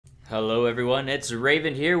Hello everyone, it's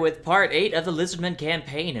Raven here with part 8 of the Lizardmen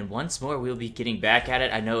campaign, and once more we'll be getting back at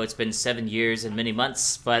it. I know it's been 7 years and many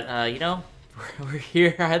months, but you know, we're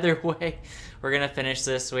here either way. We're gonna finish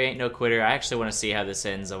this, we ain't no quitter. I actually want to see how this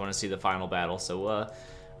ends. I want to see the final battle, so we're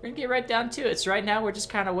gonna get right down to it. So right now we're just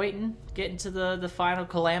kind of waiting, getting to the final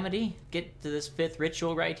calamity, get to this 5th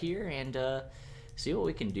ritual right here, and see what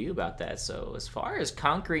we can do about that. So as far as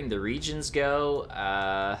conquering the regions go,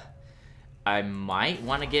 I might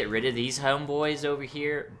want to get rid of these homeboys over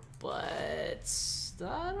here, but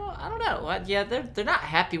I don't know. Yeah, they're not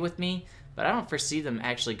happy with me, but I don't foresee them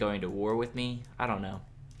actually going to war with me. I don't know.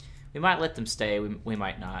 We might let them stay, we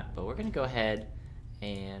might not, but we're going to go ahead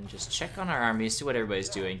and just check on our army, see what everybody's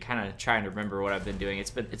doing, kind of trying to remember what I've been doing.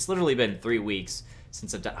 It's literally been 3 weeks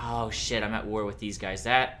since I've done. Oh shit, I'm at war with these guys.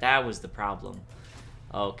 That was the problem.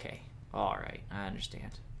 Okay, all right, I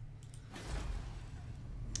understand.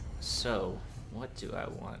 So, what do I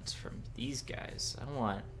want from these guys? I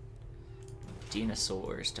want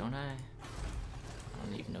dinosaurs, don't I? I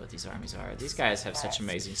don't even know what these armies are. These guys have such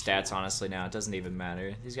amazing stats, honestly, now. It doesn't even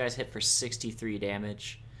matter. These guys hit for 63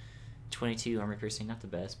 damage. 22 armor piercing, not the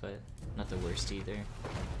best, but not the worst either.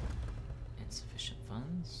 Insufficient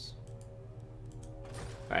funds.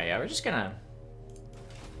 Alright, yeah, we're just gonna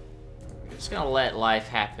let life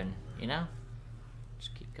happen, you know?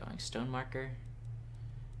 Just keep going. Stone marker.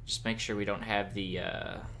 Just make sure we don't have the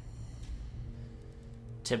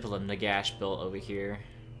Temple of Nagash built over here,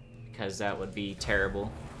 because that would be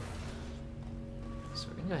terrible. So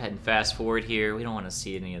we're gonna go ahead and fast forward here. We don't want to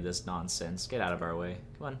see any of this nonsense. Get out of our way.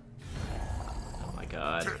 Come on. Oh my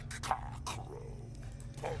god.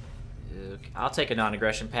 I'll take a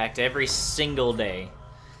non-aggression pact every single day.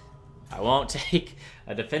 I won't take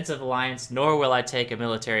a defensive alliance, nor will I take a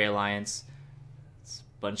military alliance. It's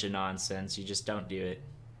a bunch of nonsense. You just don't do it.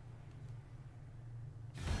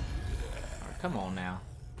 Come on now.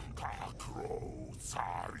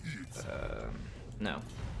 No.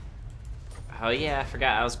 Oh yeah, I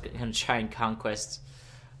forgot I was gonna try and conquest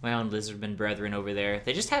my own Lizardmen brethren over there.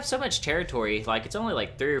 They just have so much territory. Like, it's only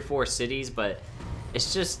like 3 or 4 cities, but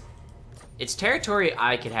it's just... it's territory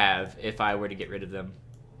I could have if I were to get rid of them.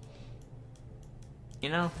 You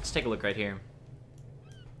know, let's take a look right here.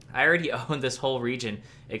 I already own this whole region,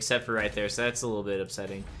 except for right there, so that's a little bit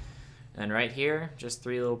upsetting. And right here, just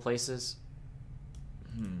 3 little places.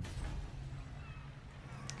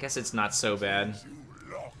 Guess it's not so bad.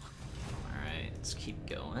 Alright, let's keep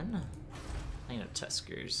going. I know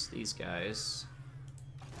Tuskers, these guys.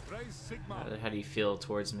 How do you feel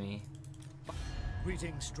towards me?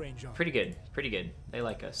 Greetings, stranger. Pretty good, pretty good. They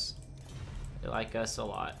like us. They like us a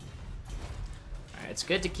lot. Alright, it's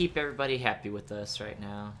good to keep everybody happy with us right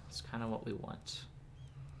now. It's kind of what we want.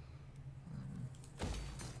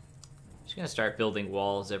 Just gonna start building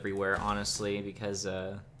walls everywhere, honestly, because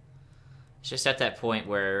it's just at that point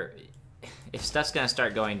where if stuff's gonna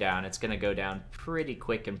start going down, it's gonna go down pretty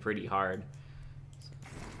quick and pretty hard. So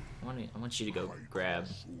I want you to go grab.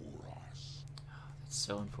 Oh, that's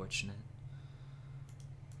so unfortunate.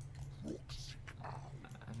 I'm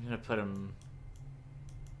gonna put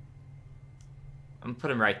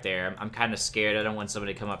him right there. I'm kind of scared. I don't want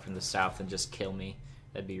somebody to come up from the south and just kill me.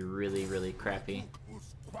 That'd be really, really crappy.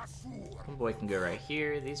 Boy can go right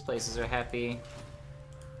here. These places are happy.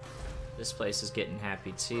 This place is getting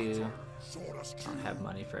happy too. I don't have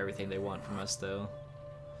money for everything they want from us though.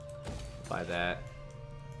 Buy that.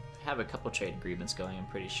 I have a couple trade agreements going, I'm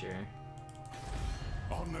pretty sure.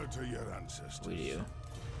 Honor to your ancestors. We do.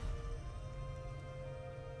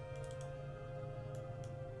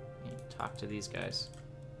 Talk to these guys.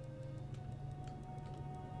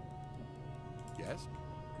 Yes?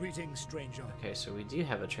 Greetings, stranger. Okay, so we do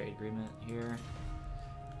have a trade agreement here.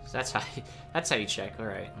 So that's how you check. All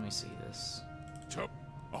right, let me see this.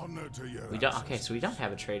 Honor to your We don't. Okay, so we don't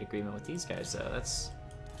have a trade agreement with these guys though. That's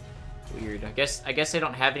weird. I guess they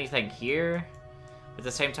don't have anything here, but at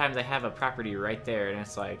the same time they have a property right there, and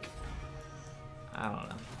it's like, I don't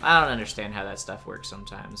know. I don't understand how that stuff works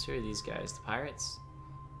sometimes. Who are these guys? The pirates?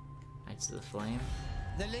 Knights of the Flame.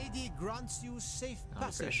 The lady grants you safe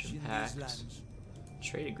passage in these lands.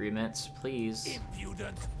 Trade agreements, please.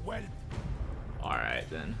 impudent whelp. Alright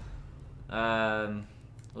then.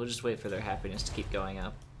 We'll just wait for their happiness to keep going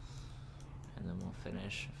up. And then we'll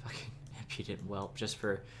finish. Fucking impudent whelp just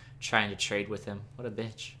for trying to trade with him. What a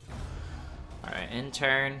bitch. Alright, in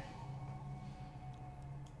turn.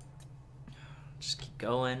 Just keep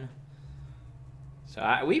going.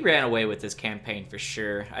 So we ran away with this campaign for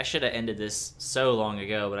sure. I should have ended this so long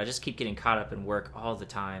ago, but I just keep getting caught up in work all the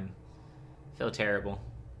time. I feel terrible.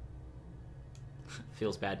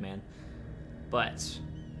 Feels bad, man. But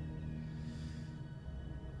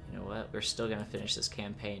You know what? We're still gonna finish this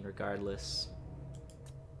campaign regardless.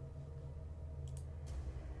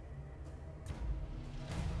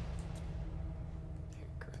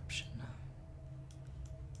 Corruption.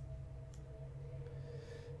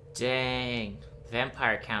 Dang.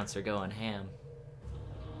 Vampire counts are going ham.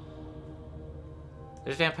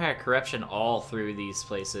 There's vampire corruption all through these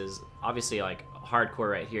places. Obviously, like,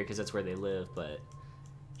 hardcore right here because that's where they live, but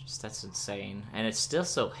just that's insane. And it's still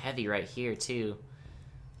so heavy right here, too.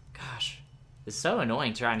 Gosh. It's so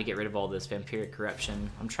annoying trying to get rid of all this vampiric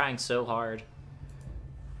corruption. I'm trying so hard.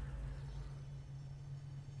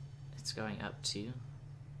 It's going up, too.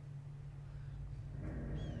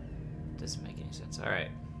 Doesn't make any sense.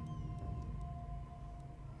 Alright.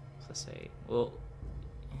 Let's say, well,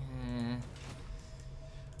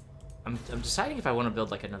 I'm deciding if I want to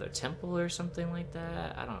build like another temple or something like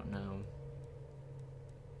that. I don't know.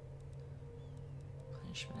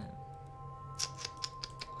 Punishment.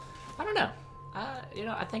 I don't know. You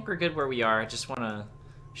know, I think we're good where we are. I just want to,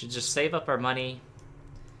 should just save up our money.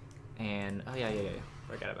 And oh yeah.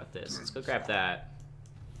 Forgot about this. Let's go grab that.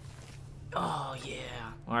 Oh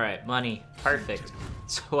yeah. All right, money. Perfect.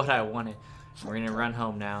 That's what I wanted. We're gonna run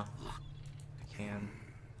home now.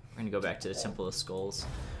 We're gonna go back to the Temple of Skulls.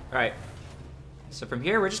 Alright. So from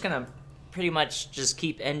here, we're just gonna pretty much just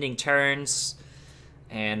keep ending turns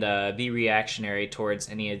and be reactionary towards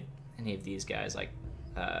any of these guys. Like,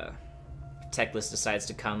 Teclis decides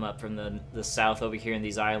to come up from the south over here in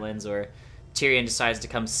these islands, or Tyrion decides to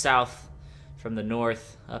come south from the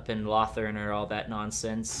north up in Lothern or all that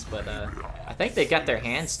nonsense. But I think they got their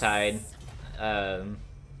hands tied. No.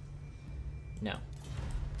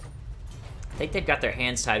 I think they've got their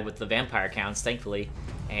hands tied with the vampire counts, thankfully.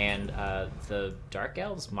 And the Dark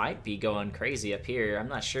Elves might be going crazy up here. I'm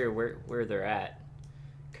not sure where they're at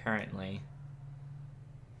currently.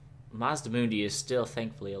 Mazdamundi is still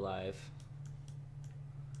thankfully alive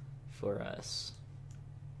for us.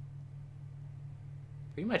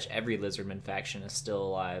 Pretty much every Lizardman faction is still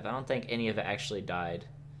alive. I don't think any of it actually died.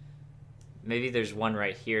 Maybe there's one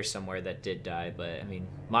right here somewhere that did die, but, I mean,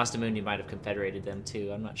 Mazdamundi might have confederated them,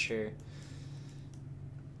 too. I'm not sure.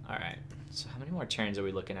 Alright, so how many more turns are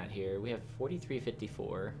we looking at here? We have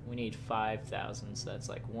 4354. We need 5,000, so that's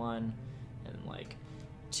like 1, and like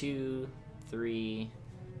 2, 3,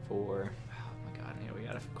 4. Oh my god, yeah, we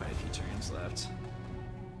got quite a few turns left.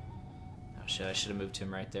 Oh shit, I should have moved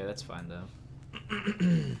him right there. That's fine, though.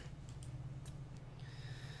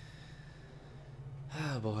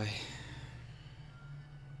 Oh boy.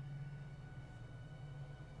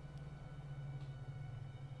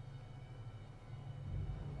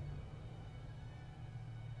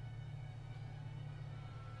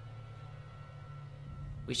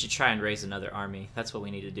 We should try and raise another army. That's what we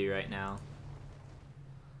need to do right now.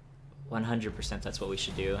 100% that's what we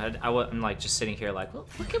should do. I'm like just sitting here like, well,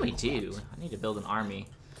 what can we do? I need to build an army.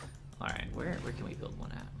 Alright, where can we build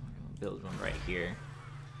one at? We're gonna build one right here.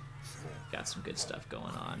 Got some good stuff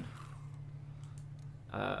going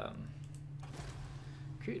on.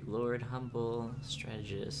 Recruit Lord, Humble,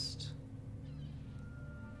 Strategist,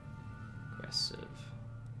 Aggressive.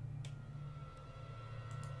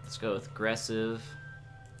 Let's go with Aggressive.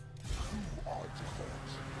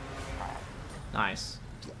 Nice.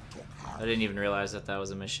 I didn't even realize that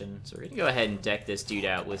was a mission. So we're gonna go ahead and deck this dude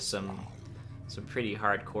out with some pretty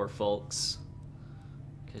hardcore folks.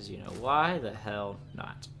 Because, you know, why the hell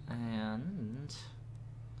not? And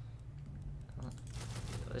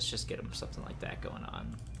let's just get him something like that going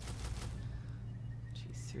on. 2,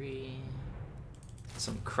 3.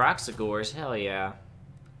 Some Kroq-Gars, hell yeah.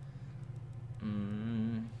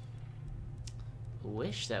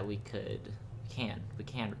 Wish that we could. We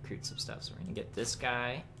can recruit some stuff. So we're gonna get this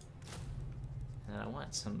guy. And I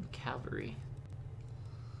want some cavalry.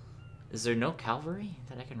 Is there no cavalry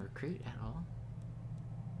that I can recruit at all?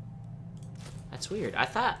 That's weird. I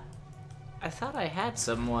thought I had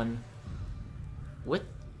someone with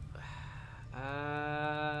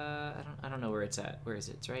I don't know where it's at. Where is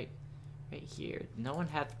it? It's right here. No one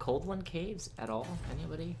had Cold One Caves at all?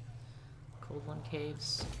 Anybody? Cold One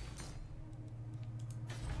Caves?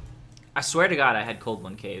 I swear to God I had Cold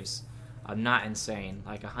One Caves. I'm not insane.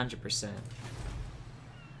 Like 100%.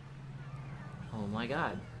 Oh my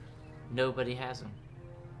god. Nobody has them.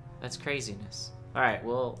 That's craziness. Alright,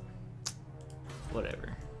 well,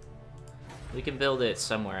 whatever. We can build it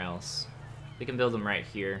somewhere else. We can build them right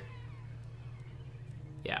here.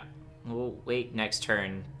 Yeah. We'll wait next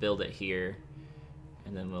turn, build it here,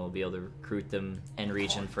 and then we'll be able to recruit them in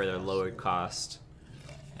region for their lowered cost.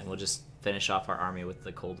 And we'll just finish off our army with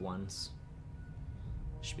the cold ones.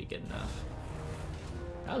 Should be good enough.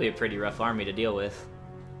 That'll be a pretty rough army to deal with.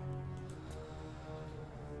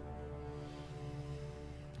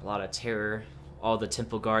 A lot of terror. All the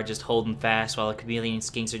temple guard just holding fast while the chameleon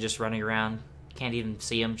skinks are just running around. Can't even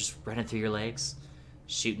see them, just running through your legs.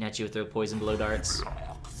 Shooting at you with their poison blow darts.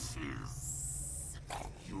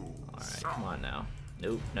 Alright, come on now.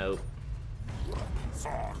 Nope, nope.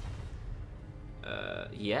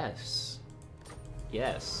 Yes.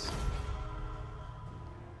 Yes.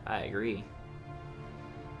 I agree.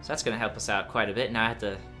 So that's gonna help us out quite a bit. Now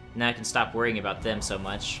I can stop worrying about them so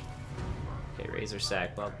much. Okay, Razor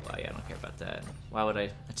Sack, blah blah, yeah, I don't care about that. Why would I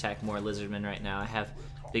attack more Lizardmen right now? I have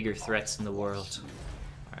bigger threats in the world.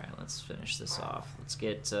 Alright, let's finish this off. Let's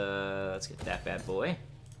get that bad boy.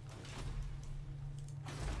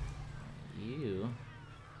 You.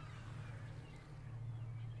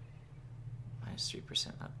 Minus 3%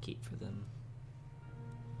 upkeep for them.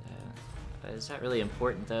 Is that really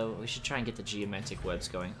important though? We should try and get the geomantic webs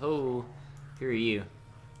going. Oh, here are you.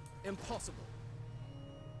 Impossible.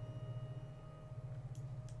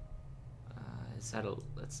 Is that a...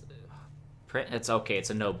 That's... Print? It's okay, it's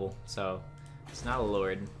a noble, so... It's not a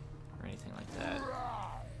lord or anything like that.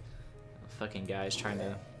 The fucking guy's trying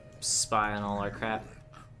to spy on all our crap.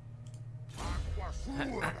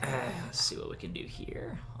 Let's see what we can do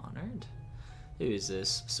here. Honored. Who's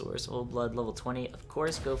this? Source, Old Blood, level 20. Of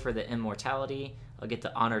course, go for the Immortality. I'll get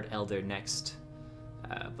the Honored Elder next.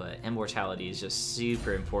 But Immortality is just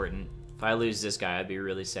super important. If I lose this guy, I'd be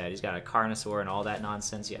really sad. He's got a Carnosaur and all that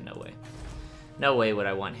nonsense. Yeah, no way. No way would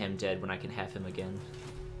I want him dead when I can have him again.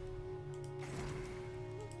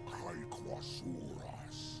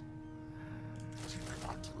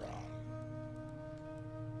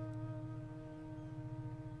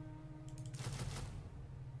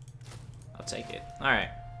 I'll take it. Alright.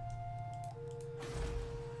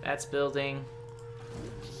 That's building.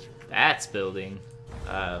 That's building.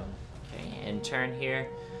 Okay, end turn here.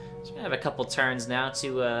 So we're gonna have a couple turns now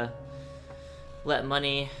to let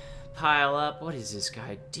money pile up. What is this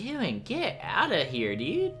guy doing? Get out of here,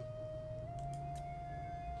 dude.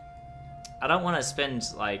 I don't want to spend,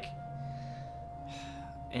 like,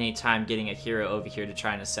 any time getting a hero over here to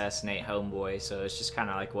try and assassinate Homeboy, so it's just kind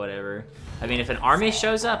of like whatever. I mean, if an army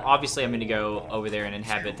shows up, obviously I'm going to go over there and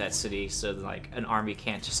inhabit that city, so like an army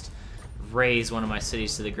can't just raise one of my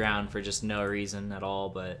cities to the ground for just no reason at all.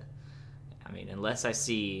 But I mean, unless I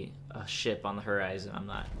see a ship on the horizon, I'm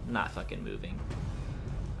not fucking moving.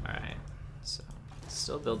 All right, so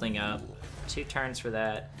still building up. 2 turns for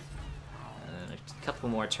that, and then a couple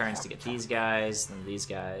more turns to get these guys, then these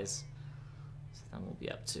guys. Then we'll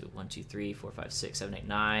be up to 1, 2, 3, 4, 5, 6, 7, 8,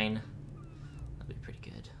 9. That'll be pretty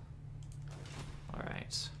good.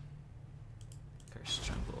 Alright. Cursed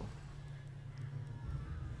Jungle.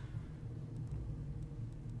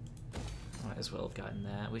 Might as well have gotten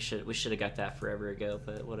that. We should have got that forever ago,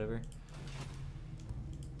 but whatever.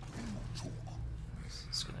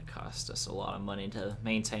 It's gonna cost us a lot of money to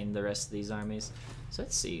maintain the rest of these armies. So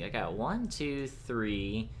let's see, I got 1, 2,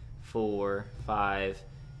 3, 4, 5,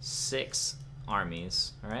 6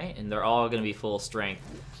 armies, all right, and they're all going to be full strength.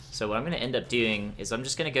 So what I'm going to end up doing is I'm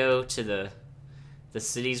just going to go to the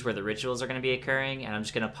cities where the rituals are going to be occurring, and I'm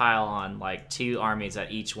just going to pile on like 2 armies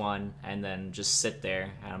at each one, and then just sit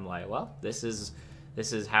there. And I'm like, well, this is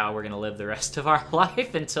how we're going to live the rest of our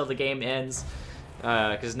life until the game ends,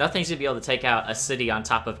 because nothing's going to be able to take out a city on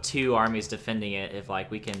top of 2 armies defending it if like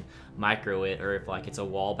we can micro it, or if like it's a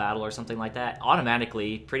wall battle or something like that.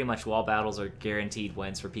 Automatically, pretty much wall battles are guaranteed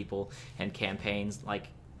wins for people and campaigns like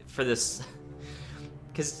for this,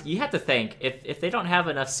 because you have to think, if they don't have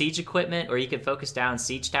enough siege equipment, or you can focus down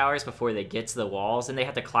siege towers before they get to the walls and they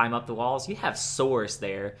have to climb up the walls, you have Source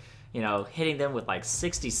there, you know, hitting them with like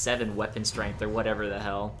 67 weapon strength or whatever the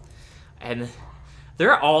hell, and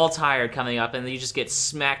they're all tired coming up, and you just get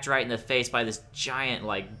smacked right in the face by this giant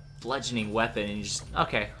like bludgeoning weapon, and you just,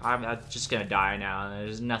 okay, I'm just gonna die now, and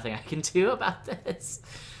there's nothing I can do about this.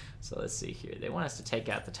 So let's see here. They want us to take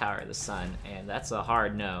out the Tower of the Sun, and that's a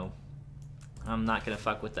hard no. I'm not gonna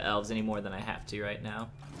fuck with the elves any more than I have to right now.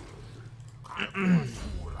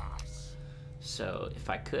 So if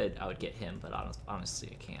I could, I would get him, but honestly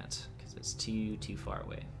I can't, because it's too far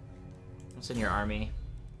away. What's in your army?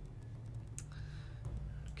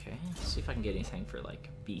 Okay, let's see if I can get anything for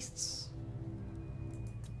like beasts.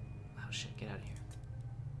 Oh shit, get out of here.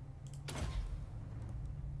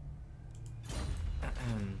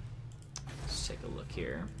 Let's take a look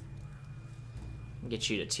here. Get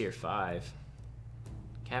you to tier 5.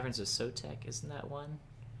 Caverns of Sotek, isn't that one?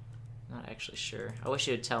 Not actually sure. I wish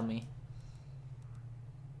you would tell me.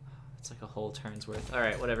 It's like a whole turn's worth.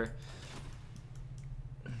 Alright, whatever.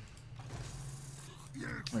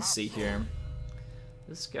 Let's see here.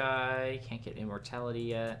 This guy can't get immortality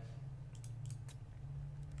yet.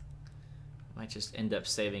 Might just end up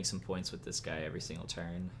saving some points with this guy every single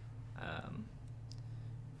turn.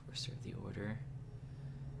 Forcer of the Order.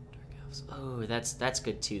 Dark Elves. Oh, that's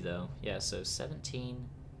good too, though. Yeah, so 17,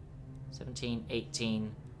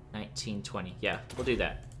 18, 19, 20. Yeah, we'll do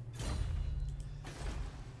that.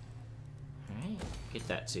 Alright, get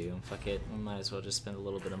that too. Fuck it, we might as well just spend a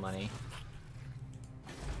little bit of money.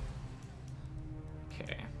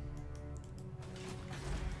 Okay.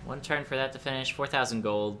 One turn for that to finish. 4,000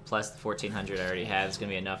 gold plus the 1,400 I already have is going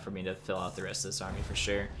to be enough for me to fill out the rest of this army for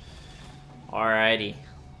sure. Alrighty.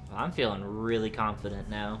 Well, I'm feeling really confident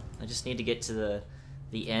now. I just need to get to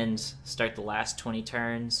the end, start the last 20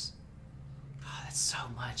 turns. Oh, that's so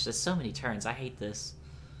much. That's so many turns. I hate this.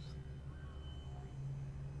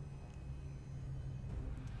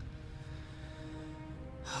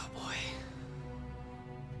 Oh boy.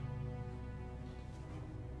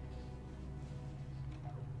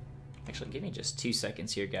 Actually, give me just 2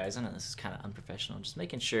 seconds here, guys. I know this is kind of unprofessional. Just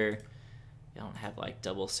making sure you don't have like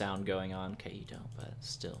double sound going on. Okay, you don't, but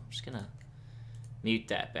still, I'm just gonna mute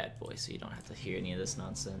that bad boy so you don't have to hear any of this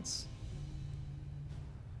nonsense.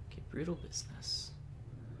 Okay, brutal business.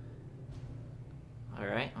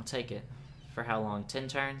 Alright, I'll take it. For how long? 10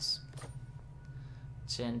 turns?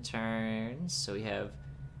 10 turns. So we have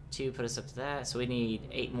 2, put us up to that. So we need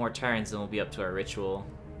 8 more turns, then we'll be up to our ritual.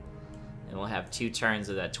 And we'll have 2 turns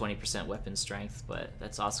of that 20% weapon strength, but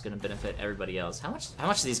that's also going to benefit everybody else. How much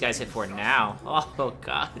do these guys hit for now? Oh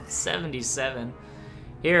god, 77.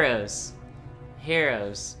 Heroes.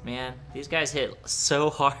 Heroes, man. These guys hit so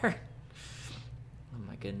hard. Oh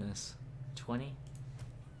my goodness. 20?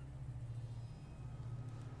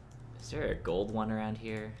 Is there a gold one around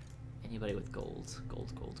here? Anybody with gold?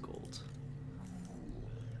 Gold, gold, gold.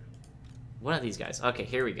 One of these guys. Okay,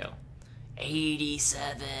 here we go.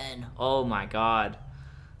 87. Oh my god.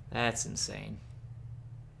 That's insane.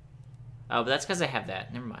 Oh, but that's because I have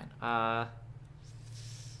that. Never mind.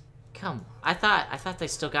 Come. I thought they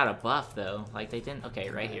still got a buff though. Like they didn't. Okay,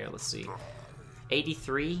 right here. Let's see.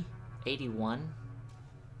 83, 81.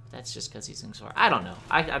 That's just because he's in Sora. I don't know.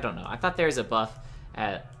 I don't know. I thought there was a buff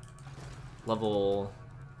at level,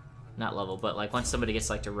 not level, but like once somebody gets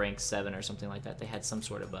like to rank 7 or something like that, they had some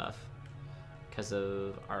sort of buff. Because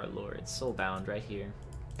of our Lord. Soulbound right here.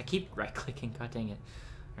 I keep right-clicking, god dang it.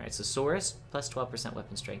 Alright, so Saurus, plus 12%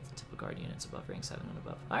 weapon strength to typical guard units above rank 7 and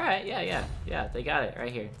above. Alright, yeah, they got it right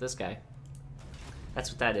here. This guy. That's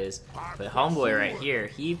what that is. But Homeboy right here,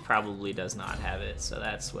 he probably does not have it, so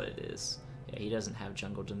that's what it is. Yeah, he doesn't have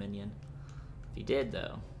Jungle Dominion. If he did,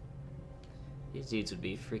 though, these dudes would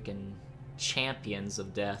be freaking champions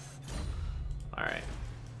of death. Alright.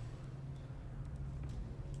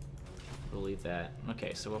 We'll leave that.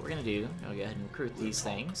 Okay, so what we're gonna do, I'll go ahead and recruit these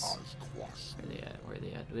things. Where are they at? Where are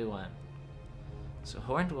they at? What do we want? So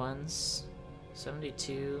horned ones,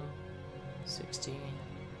 72, 60.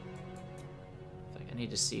 I need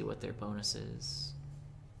to see what their bonus is.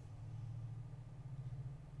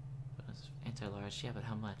 Anti-large, yeah, but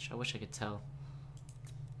how much? I wish I could tell.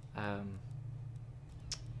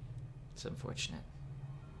 It's unfortunate.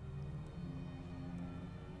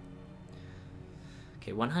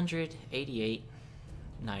 Okay, 100, 88,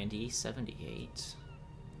 90, 78.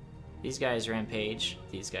 These guys rampage,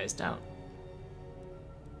 these guys don't.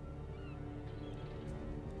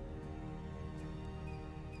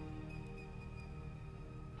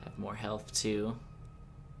 Have more health too.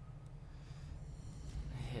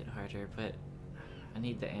 Hit harder, but I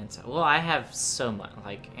need the anti. Well, I have so much,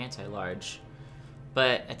 like anti-large,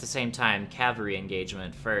 but at the same time, cavalry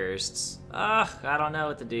engagement first. Ugh, I don't know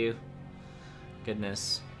what to do.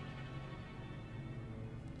 Goodness.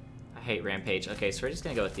 I hate rampage. Okay, so we're just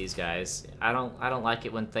gonna go with these guys. I don't like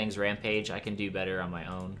it when things rampage. I can do better on my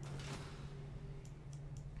own.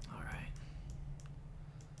 Alright.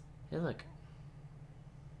 Hey look.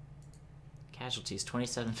 Casualties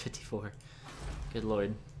 2754. Good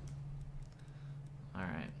lord.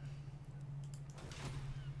 Alright.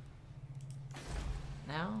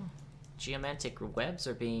 Now geomantic webs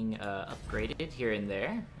are being upgraded here and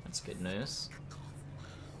there. That's good news.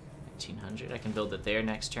 1900. I can build it there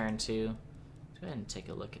next turn too. Go ahead and take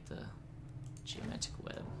a look at the geometric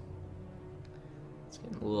web. It's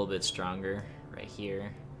getting a little bit stronger right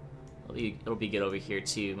here. It'll be good over here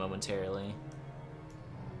too momentarily.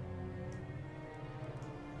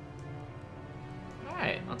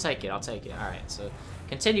 Alright, I'll take it, Alright, so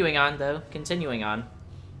continuing on though, continuing on.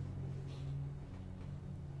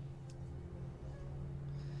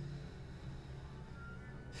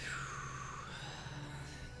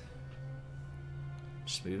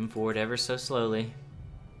 Just moving forward ever so slowly.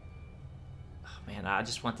 Oh man, I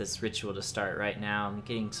just want this ritual to start right now. I'm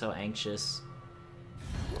getting so anxious.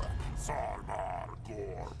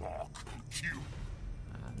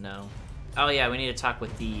 No. Oh yeah, we need to talk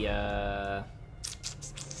with the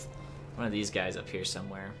one of these guys up here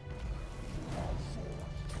somewhere.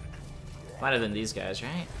 Might have been these guys,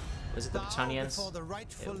 right? Was it the Bretonians?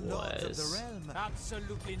 It was.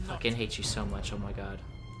 Absolutely not. Fucking hate you so much, oh my god.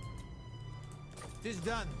 It is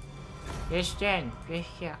done. It's done.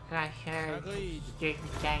 Agreed.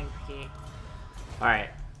 Alright.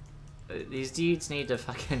 These dudes need to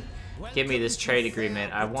fucking give me this trade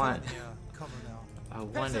agreement. I want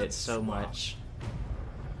it so much.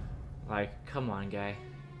 Like, come on, guy.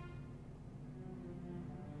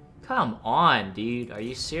 Come on, dude. Are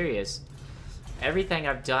you serious? Everything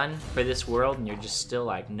I've done for this world and you're just still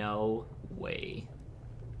like, no way.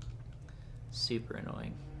 Super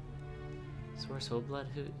annoying. Source Whole Blood?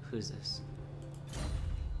 Who's this?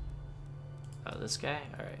 Oh, this guy?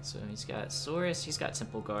 Alright, so he's got Saurus, he's got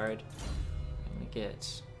Temple Guard. I'm gonna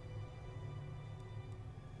get...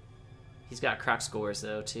 He's got Kroq-Gars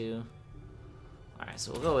though, too. Alright,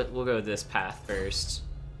 so we'll go with this path first.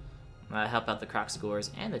 Help out the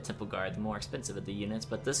Kroq-Gars and the Temple Guard, the more expensive of the units,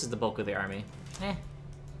 but this is the bulk of the army.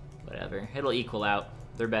 Whatever. It'll equal out.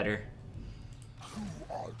 They're better.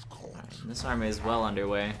 Alright, this army is well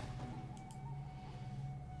underway.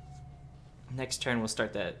 Next turn we'll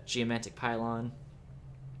start that geomantic pylon.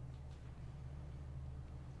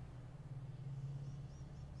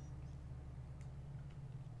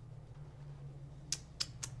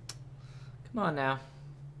 Come on now.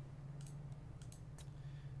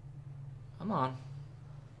 Come on.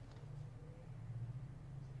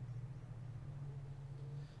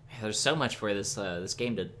 There's so much for this this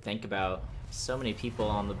game to think about. So many people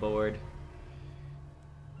on the board.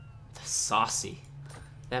 The saucy.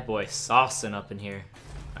 That boy saucing up in here.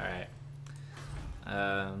 Alright.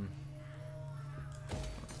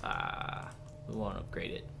 We won't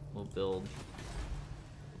upgrade it. We'll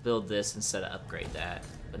build this instead of upgrade that.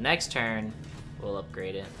 But next turn, we'll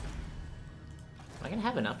upgrade it. Am I gonna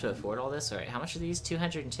have enough to afford all this? Alright, how much are these?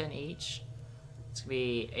 210 each? It's gonna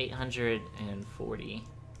be 840,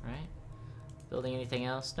 right? Building anything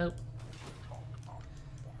else? Nope.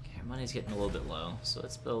 Okay, our money's getting a little bit low, so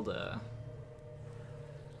let's build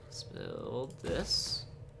this.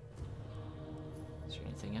 Is there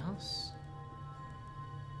anything else?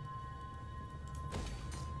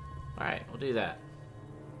 Alright, we'll do that.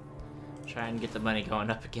 Try and get the money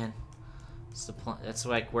going up again. That's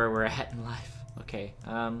like where we're at in life. Okay,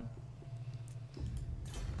 let's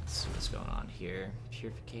see what's going on here.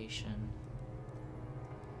 Purification.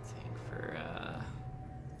 Thing for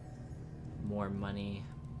more money.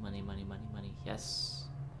 Money. Yes.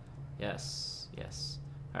 Yes. Yes.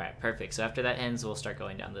 Alright, perfect. So after that ends, we'll start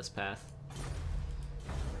going down this path.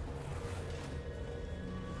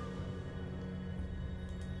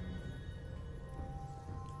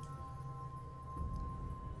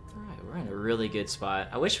 Alright, we're in a really good spot.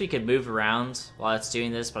 I wish we could move around while it's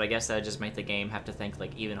doing this, but I guess that would just make the game have to think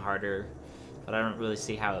like even harder. But I don't really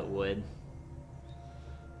see how it would.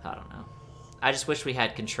 I don't know. I just wish we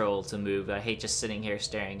had control to move. I hate just sitting here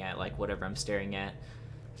staring at like whatever I'm staring at.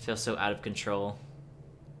 I feel so out of control.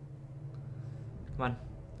 Come on.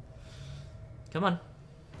 Come on.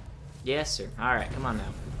 Yes, sir. Alright, come on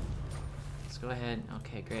now. Let's go ahead.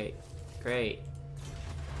 Okay, great. Great.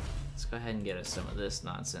 Let's go ahead and get us some of this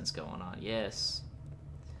nonsense going on. Yes.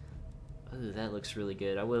 Ooh, that looks really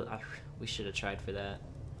good. We should have tried for that.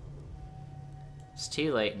 It's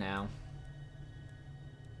too late now.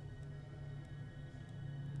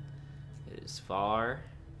 It is far.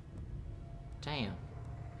 Damn.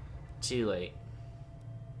 Too late.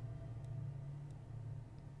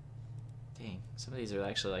 Dang, some of these are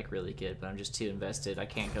actually like really good, but I'm just too invested. I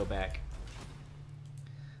can't go back.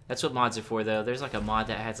 That's what mods are for, though. There's like a mod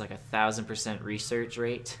that has like 1,000% research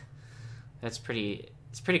rate. It's pretty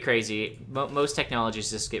crazy. Most technologies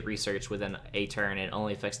just get researched within a turn. It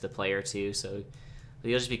only affects the player too, so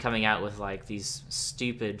you'll just be coming out with like these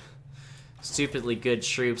stupidly good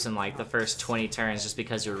troops in like the first 20 turns just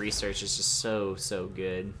because your research is just so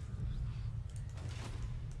good.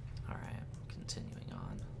 Alright, continuing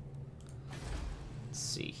on. Let's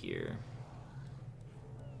see here.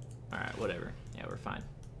 Alright, whatever. Yeah, we're fine.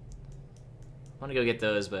 I want to go get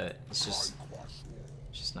those, but it's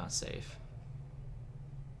just not safe.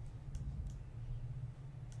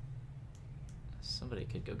 Somebody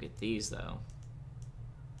could go get these, though.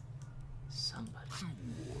 Somebody.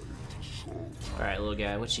 Alright, little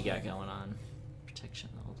guy, what you got going on? Protection,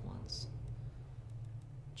 the old ones.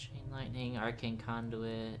 Chain lightning, arcane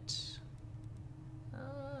conduit. What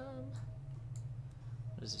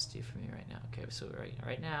does this do for me right now? Okay, so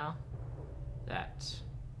right now, that.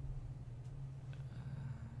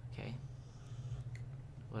 Okay.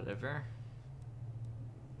 Whatever.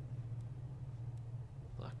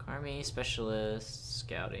 Black Army, Specialist,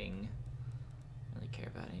 Scouting. I don't really care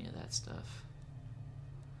about any of that stuff.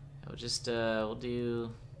 We'll just, we'll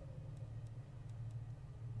do...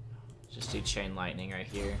 Just do Chain Lightning right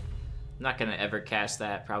here. I'm not gonna ever cast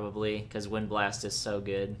that, probably, because Wind Blast is so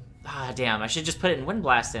good. Ah, damn, I should just put it in Wind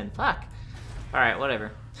Blast in. Fuck! Alright,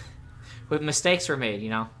 whatever. Mistakes were made, you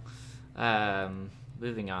know?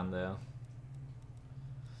 Moving on, though.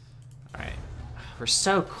 Alright. We're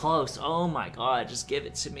so close. Oh my god, just give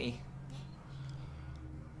it to me.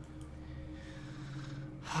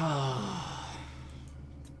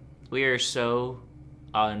 We are so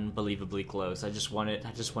unbelievably close. I just want it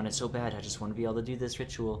so bad. I just want to be able to do this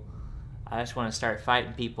ritual. I just want to start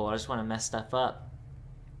fighting people. I just want to mess stuff up.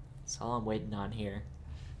 That's all I'm waiting on here.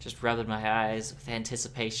 Just rubbing my eyes with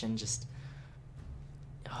anticipation. Just...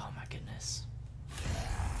 Oh my goodness.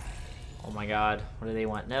 Oh my god. What do they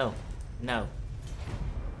want? No. No.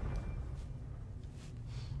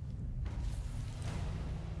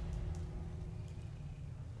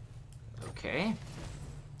 Okay.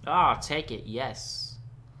 Oh, take it. Yes.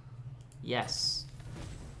 Yes.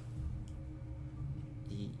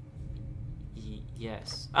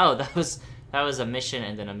 Yes. Oh, that was a mission,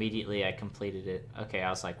 and then immediately I completed it. Okay,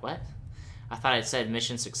 I was like, what? I thought it said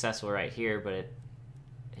mission successful right here, but it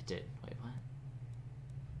did. Wait, what?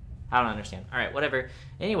 I don't understand. All right, whatever.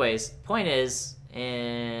 Anyways, point is,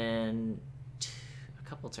 in a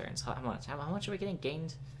couple turns, how much are we getting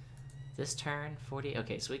gained this turn? 40.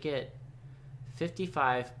 Okay, so we get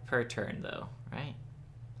 55 per turn, though, right?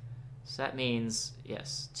 So that means,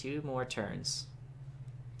 yes, 2 more turns.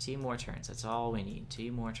 2 more turns. That's all we need.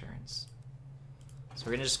 2 more turns. So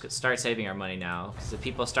we're gonna just start saving our money now. So if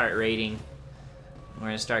people start raiding, we're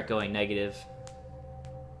gonna start going negative.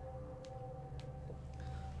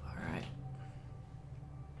 Alright.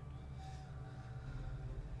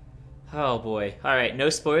 Oh boy. Alright, no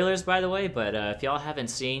spoilers by the way, but if y'all haven't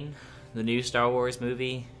seen the new Star Wars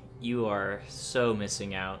movie, you are so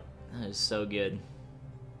missing out. That is so good.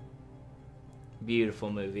 Beautiful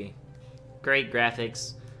movie. Great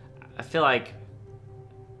graphics. I feel like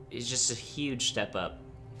it's just a huge step up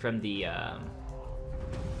from the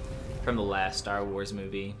last Star Wars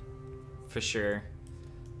movie, for sure.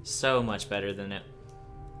 So much better than it.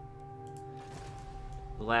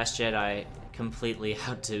 The Last Jedi completely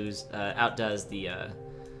outdoes the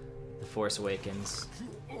Force Awakens.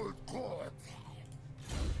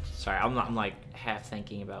 Sorry, I'm like half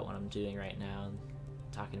thinking about what I'm doing right now,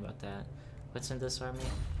 talking about that. What's in this army?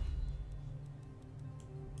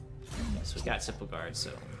 So we got simple guards,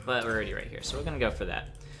 so but we're already right here, so we're gonna go for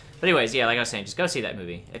that. But anyways, yeah, like I was saying, just go see that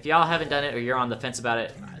movie. If y'all haven't done it or you're on the fence about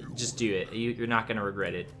it, just do it. You're not gonna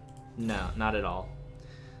regret it. No, not at all.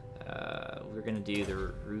 We're gonna do the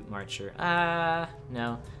route marcher.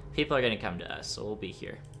 No, people are gonna come to us, so we'll be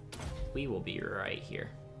here. We will be right here.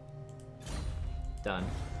 Done.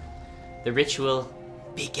 The ritual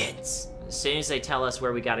begins. As soon as they tell us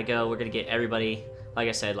where we gotta go, we're gonna get everybody, like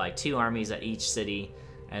I said, like 2 armies at each city,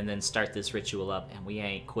 and then start this ritual up, and we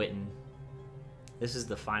ain't quitting. This is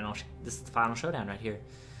the final showdown right here.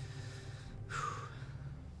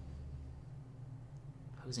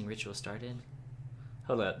 Opposing ritual started.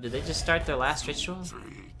 Hold up, did they just start their last ritual?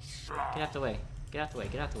 Get out the way. Get out the way.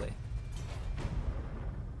 Get out the way.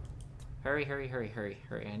 Hurry, hurry, hurry, hurry,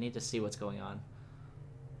 hurry. I need to see what's going on.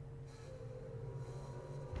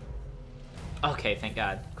 Okay, thank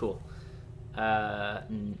God. Cool. No.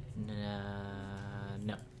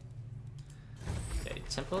 Okay,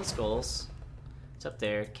 Temple of Skulls. It's up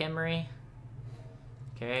there. Kimmery.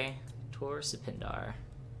 Okay. Tor Sipindar.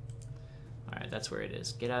 Alright, that's where it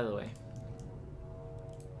is. Get out of the way.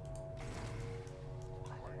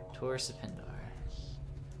 Tor Sipindar.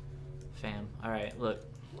 Fam. Alright, look.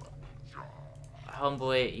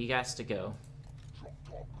 Homeboy, you guys to go.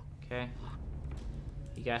 Okay?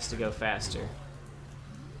 You guys to go faster.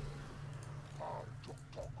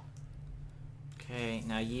 Okay,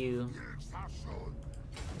 now you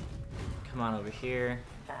come on over here.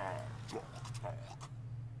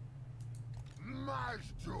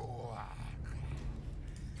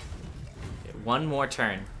 Okay, one more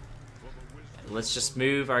turn. Let's just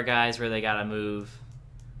move our guys where they gotta move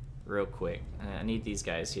real quick. I need these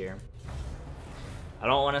guys here. I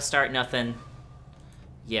don't want to start nothing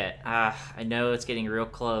yet. I know it's getting real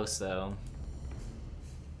close though.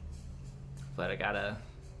 But I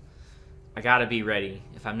gotta be ready.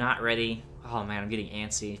 If I'm not ready, oh man, I'm getting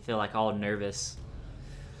antsy. I feel like all nervous.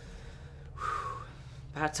 Whew.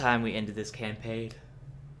 About time we ended this campaign.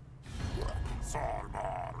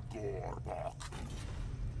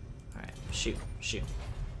 Shoot, shoot.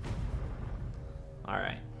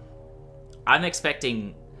 Alright. I'm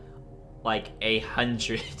expecting like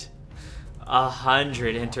 100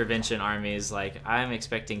 intervention armies. Like, I'm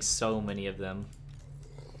expecting so many of them.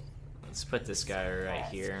 Let's put this guy right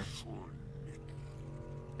here.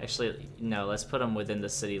 Actually, no, let's put him within the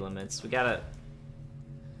city limits. We gotta...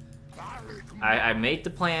 I made the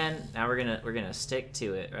plan, now we're gonna stick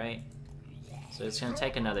to it, right? So it's gonna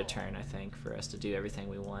take another turn, I think, for us to do everything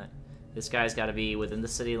we want. This guy's gotta be within the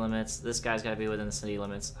city limits, this guy's gotta be within the city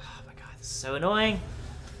limits. Oh my god, this is so annoying!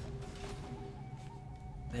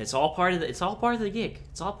 It's all part of the gig.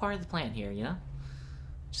 It's all part of the plan here, you know?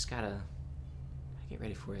 Just gotta get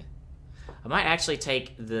ready for it. I might actually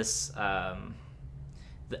take this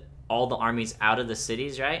all the armies out of the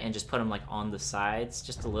cities, right? And just put them like on the sides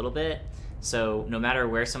just a little bit. So no matter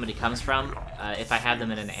where somebody comes from, if I have them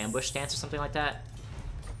in an ambush stance or something like that,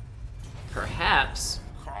 perhaps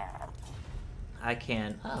I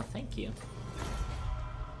can... Oh, thank you.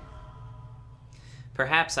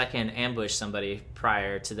 Perhaps I can ambush somebody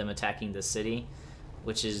prior to them attacking the city,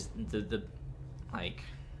 which is the like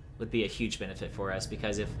would be a huge benefit for us,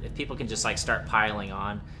 because if people can just like start piling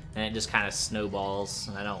on, then it just kind of snowballs,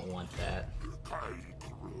 and I don't want that.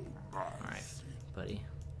 Alright, buddy.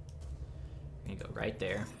 We're gonna go right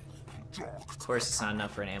there. Of course it's not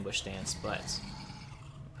enough for an ambush stance, but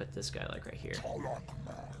put this guy like right here.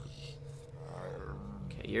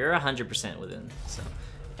 Okay, you're 100% within, so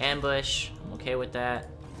ambush, I'm okay with that.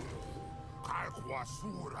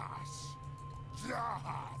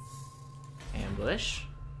 Ambush.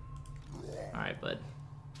 Alright, bud.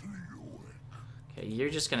 Okay, you're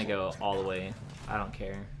just gonna go all the way. I don't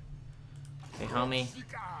care. Okay, homie.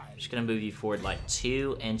 I'm just gonna move you forward like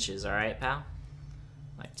 2 inches, alright, pal?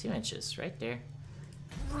 Like 2 inches, right there.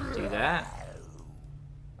 Do that.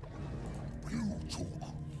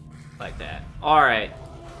 Like that. Alright.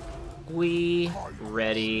 We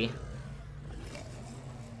ready.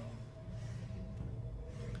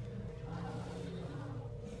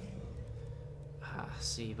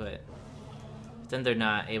 See, but then they're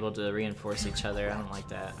not able to reinforce each other. I don't like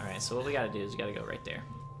that. Alright, so what we gotta do is we gotta go right there.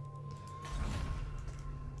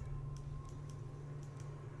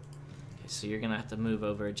 Okay, so you're gonna have to move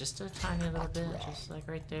over just a tiny little bit, just like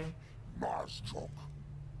right there.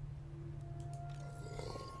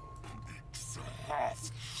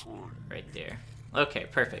 Right there. Okay,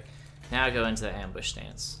 perfect. Now go into the ambush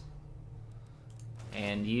stance.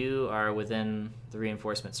 And you are within the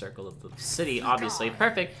reinforcement circle of the city, obviously.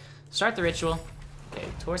 Perfect. Start the ritual. Okay,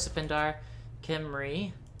 Torsapindar,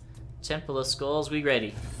 Khemri, Temple of Skulls, we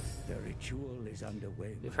ready. The ritual is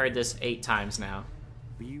underway. We've heard this 8 times now.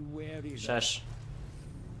 Be wary. Shush.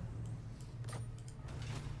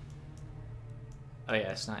 Oh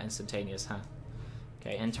yeah, it's not instantaneous, huh?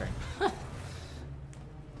 Okay, in turn.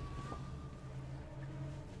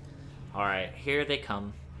 Alright, here they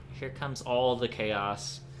come. Here comes all the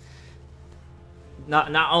chaos.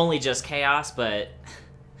 Not only just chaos, but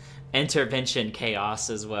intervention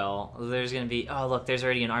chaos as well. There's gonna be... Oh, look, there's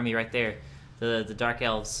already an army right there. The Dark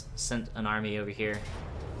Elves sent an army over here.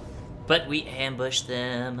 But we ambushed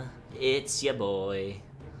them. It's ya boy.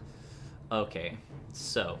 Okay,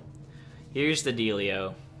 so here's the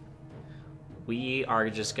dealio. We are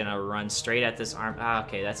just gonna run straight at this arm. Ah,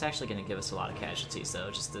 okay, that's actually gonna give us a lot of casualties,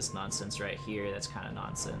 though. Just this nonsense right here, that's kind of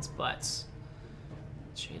nonsense. But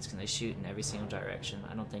shades, can they shoot in every single direction?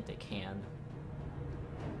 I don't think they can.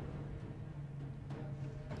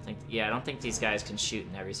 I don't think these guys can shoot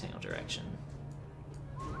in every single direction.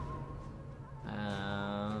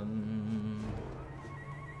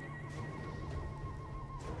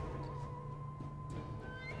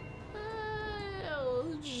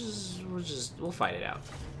 We'll fight it out.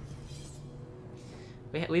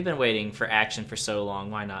 We've been waiting for action for so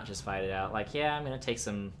long. Why not just fight it out? Like, yeah, I'm gonna take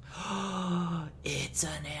some... It's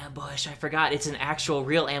an ambush. I forgot. It's an actual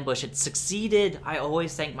real ambush. It succeeded. I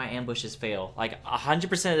always think my ambushes fail. Like,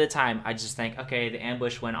 100% of the time, I just think, okay, the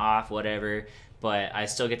ambush went off, whatever. But I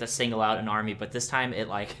still get to single out an army. But this time,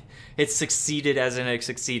 it succeeded as in it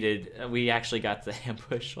succeeded. We actually got the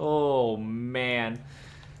ambush. Oh, man.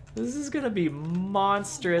 This is gonna be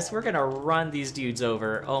monstrous. We're gonna run these dudes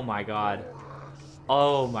over. Oh my god.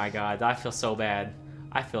 Oh my god. I feel so bad.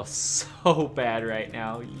 I feel so bad right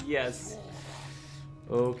now. Yes.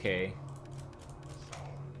 Okay.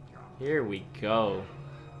 Here we go.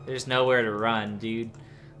 There's nowhere to run, dude.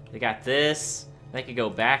 They got this. They could go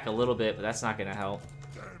back a little bit, but that's not gonna help.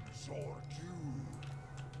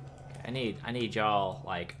 Okay, I need y'all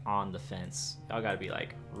like on the fence. Y'all gotta be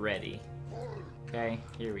like ready. Okay,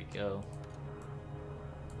 here we go.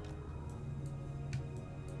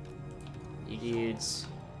 You dudes,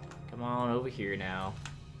 come on over here now.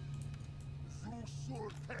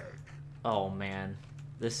 Oh man,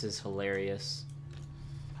 this is hilarious.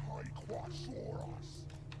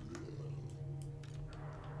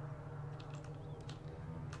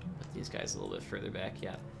 Put these guys a little bit further back,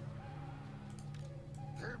 yeah.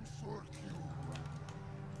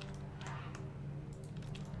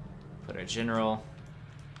 Put our general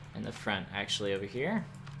in the front, actually, over here.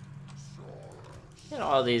 Get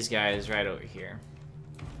all these guys right over here.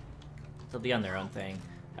 They'll be on their own thing.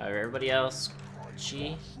 However, everybody else,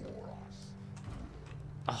 gee.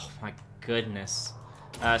 Oh my goodness.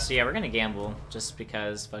 So yeah, we're gonna gamble just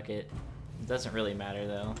because, fuck it. It doesn't really matter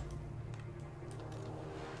though.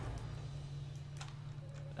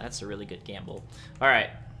 That's a really good gamble.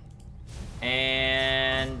 Alright.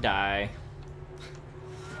 And die.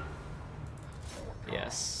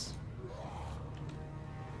 Yes.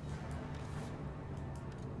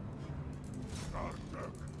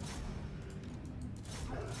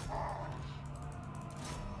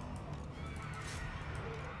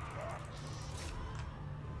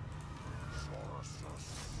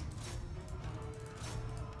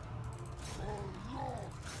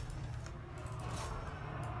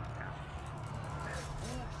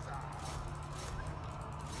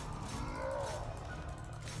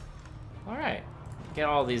 Alright. Get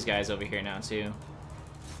all these guys over here now, too.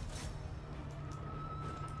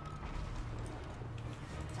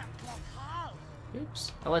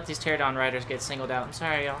 Oops. I'll let these teardown riders get singled out. I'm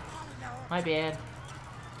sorry, y'all. My bad.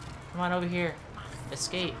 Come on over here.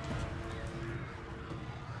 Escape.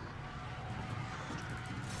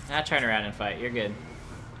 Now turn around and fight. You're good.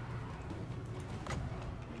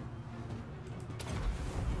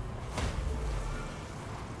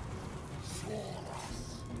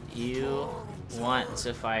 You want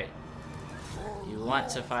to fight. You want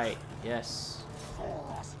to fight. Yes.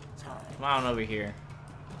 Come on over here.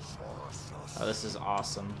 Oh, this is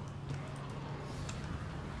awesome.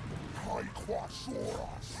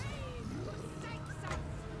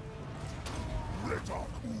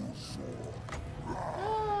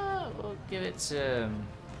 We'll give it to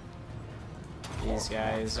these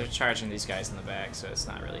guys. They're charging these guys in the back, so it's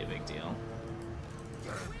not really a big deal.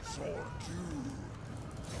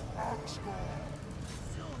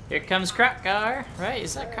 Here comes Kroq-Gar, right?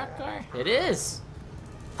 Is that Kroq-Gar? It is!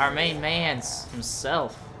 Our main man's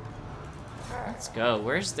himself. Let's go.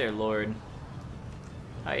 Where's their lord?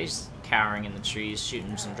 Oh, he's cowering in the trees,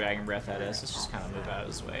 shooting some dragon breath at us. Let's just kind of move out of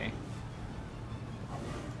his way.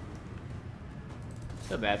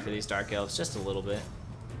 Feel bad for these dark elves, just a little bit.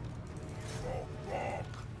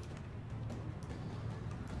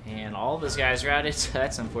 And all of his guys routed, so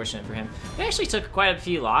that's unfortunate for him. We actually took quite a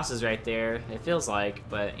few losses right there, it feels like.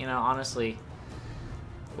 But, you know, honestly,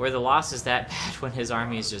 were the losses that bad when his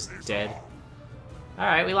army is just dead?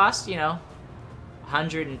 Alright, we lost, you know,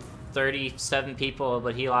 137 people,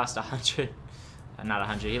 but he lost 100. Not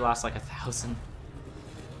 100, he lost like 1,000.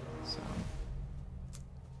 So,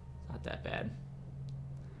 not that bad.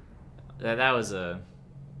 That was a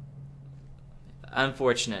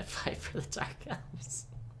unfortunate fight for the Dark Elves.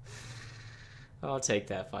 I'll take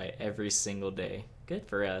that fight every single day. Good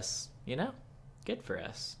for us, you know? Good for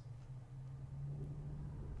us.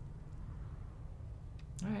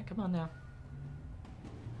 Alright, come on now.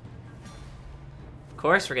 Of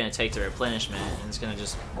course we're going to take the replenishment, and it's going to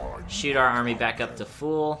just shoot our army back up to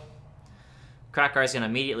full. Kroq-Gar is going to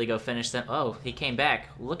immediately go finish them. Oh, he came back.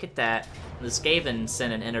 Look at that. The Skaven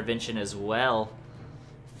sent an intervention as well.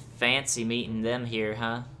 Fancy meeting them here,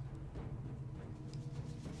 huh?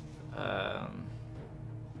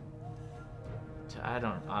 I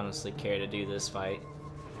don't honestly care to do this fight.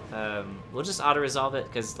 We'll just auto-resolve it,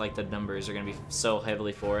 because like the numbers are going to be so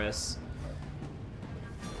heavily for us.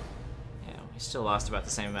 Yeah, we still lost about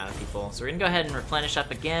the same amount of people. So we're going to go ahead and replenish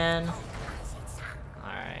up again.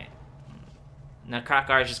 Alright. Now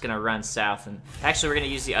Kroq-Gar is just going to run south. And actually, we're going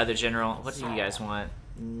to use the other general. What do you guys want?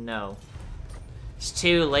 No. It's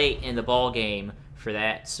too late in the ball game for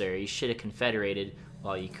that, sir. You should have confederated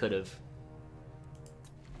while you could have.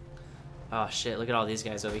 Oh shit, look at all these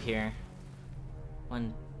guys over here.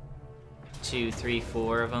 1, 2, 3,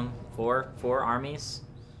 4 of them. Four armies?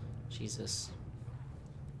 Jesus.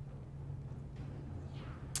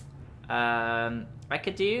 I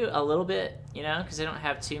could do a little bit, you know, because they don't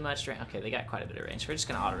have too much range. Okay, they got quite a bit of range. We're just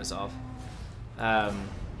going to auto-resolve.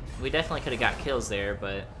 We definitely could have got kills there,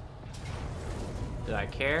 but... do I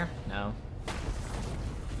care? No.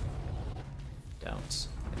 Don't.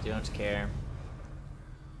 I don't care.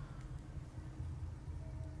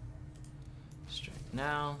 Strike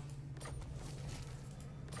now.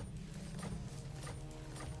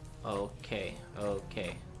 Okay,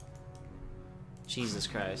 okay. Jesus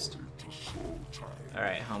Christ.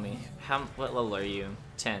 Alright, homie. What level are you?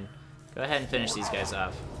 10. Go ahead and finish these guys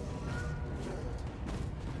off.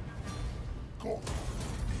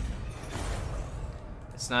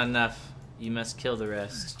 It's not enough. You must kill the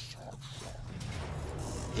rest.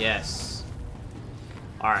 Yes.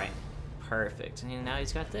 Alright. Perfect. And now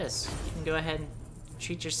he's got this. You can go ahead and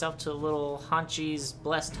treat yourself to a little Hanchi's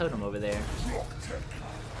blessed totem over there.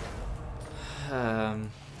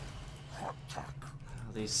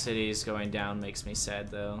 These cities going down makes me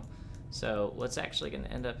sad though. So what's actually going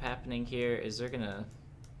to end up happening here is they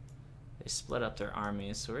split up their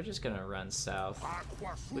armies, so we're just going to run south.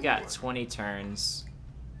 We got 20 turns.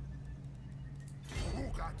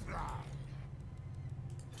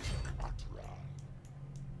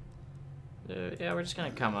 Yeah, we're just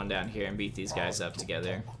going to come on down here and beat these guys up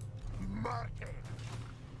together.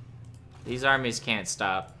 These armies can't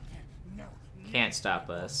stop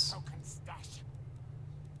us.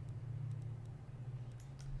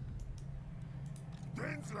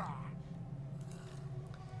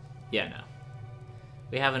 Yeah, no.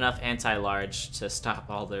 We have enough anti-large to stop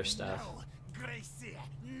all their stuff.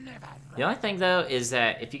 The only thing though is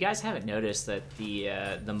that if you guys haven't noticed that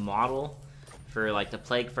the model for like the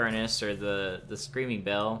Plague Furnace or the Screaming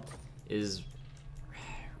Bell is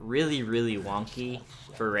really wonky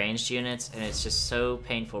for ranged units, and it's just so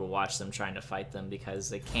painful to watch them trying to fight them because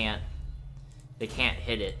they can't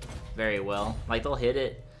hit it very well. Like they'll hit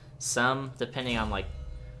it some depending on like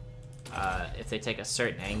if they take a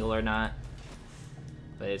certain angle or not,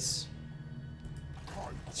 but it's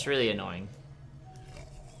really annoying.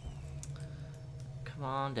 Come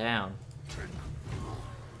on down.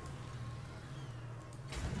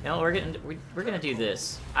 You know, we're gonna do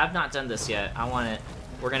this. I've not done this yet. I want it.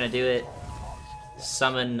 We're gonna do it.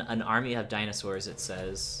 Summon an army of dinosaurs, it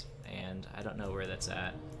says, and I don't know where that's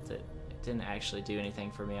at. It didn't actually do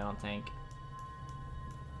anything for me, I don't think.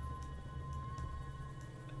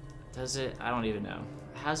 Does it? I don't even know.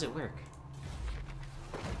 How does it work?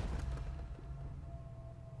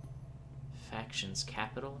 Factions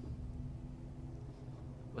capital?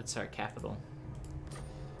 What's our capital?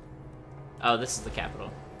 Oh, this is the capital.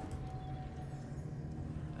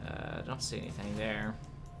 I don't see anything there.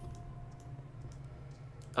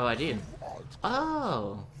 Oh, I do.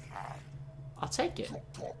 Oh! I'll take it.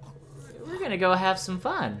 We're gonna go have some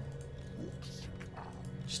fun.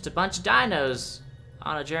 Just a bunch of dinos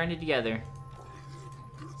on a journey together.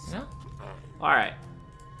 Yeah? Alright.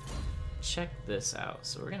 Check this out.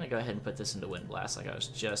 So we're gonna go ahead and put this into Wind Blast like I was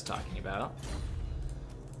just talking about.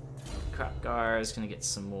 Kroq-Gar is gonna get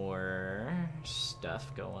some more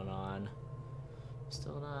stuff going on.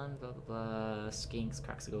 Still done, blah blah blah. Skinks,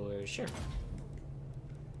 Kroq-Gars, sure.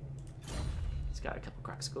 He's got a couple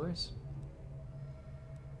Kroq-Gars.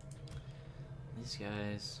 These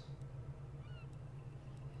guys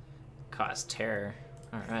cause terror.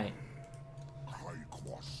 Alright.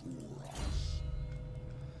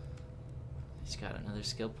 He's got another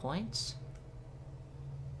skill point.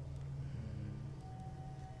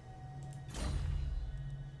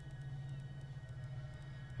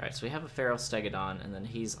 Alright, so we have a Feral Stegodon, and then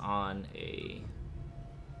he's on a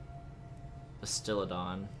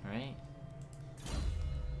Bastillodon, right?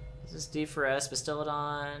 Is this D for S?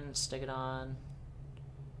 Bastillodon, Stegodon.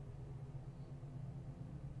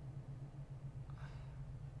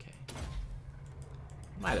 Okay.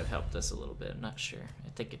 Might have helped us a little bit, I'm not sure. I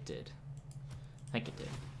think it did. I think it did.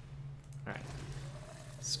 Alright.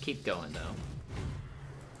 Let's keep going, though.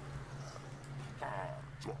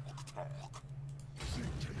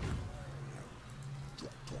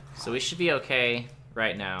 So we should be okay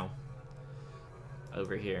right now.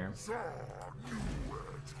 Over here.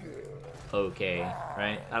 Okay,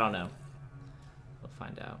 right? I don't know. We'll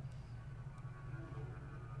find out.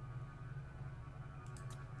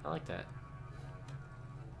 I like that.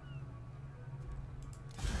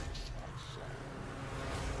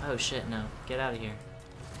 Oh shit, no. Get out of here.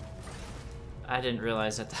 I didn't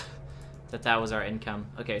realize that that was our income.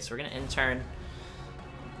 Okay, so we're gonna end turn.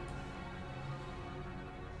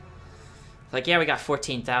 Like, yeah, we got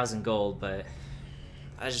 14,000 gold, but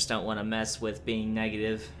I just don't want to mess with being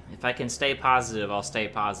negative. If I can stay positive, I'll stay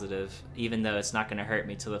positive, even though it's not going to hurt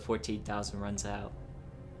me till the 14,000 runs out.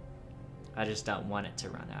 I just don't want it to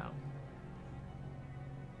run out.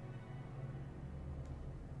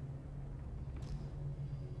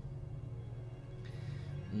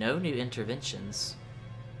 No new interventions.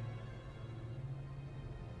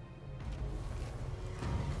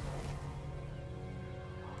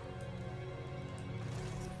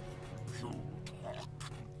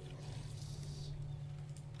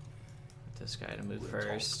 this guy to move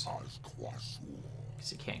first, because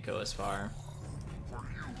he can't go as far.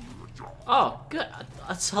 Oh, good.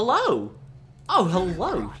 Hello. Oh,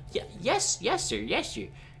 hello. Yes, sir. Yes, sir.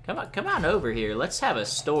 Come on over here. Let's have a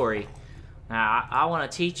story. Now, I want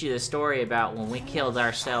to teach you the story about when we killed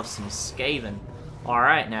ourselves some Skaven. All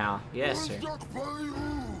right, now. Yes, sir.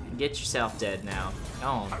 Get yourself dead now. Go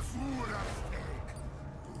on.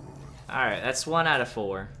 All right, that's 1 out of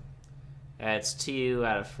 4. That's 2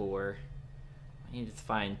 out of 4. I need to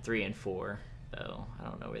find 3 and 4, though. I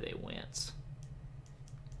don't know where they went.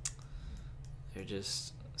 They're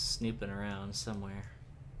just snooping around somewhere.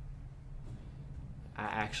 I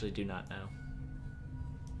actually do not know.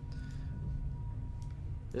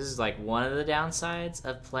 This is like one of the downsides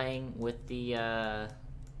of playing with the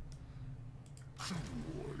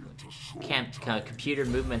computer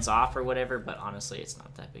movements off or whatever, but honestly, it's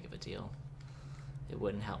not that big of a deal. It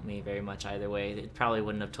wouldn't help me very much either way. It probably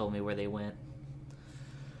wouldn't have told me where they went.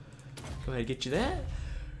 Go ahead, get you that.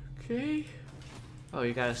 Okay. Oh,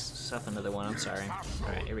 you got stuff another one. I'm sorry. All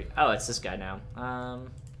right, here we go. Oh, it's this guy now.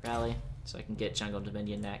 Rally, so I can get Jungle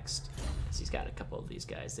Dominion next. Cause he's got a couple of these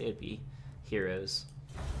guys. They would be heroes.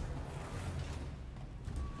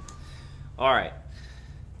 All right,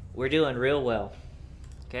 we're doing real well.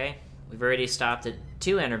 Okay, we've already stopped at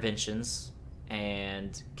 2 interventions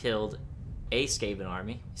and killed a Skaven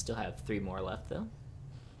army. We still have 3 more left, though.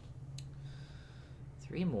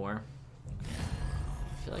 3 more.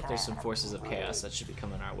 I feel like there's some forces of chaos that should be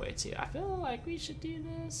coming our way, too. I feel like we should do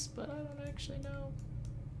this, but I don't actually know.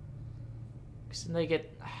 Because then they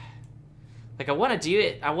get... Like, I want to do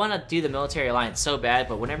it. I want to do the military alliance so bad,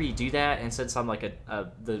 but whenever you do that, and since I'm like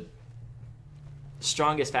the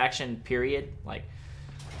strongest faction, period, like...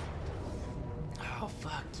 Oh,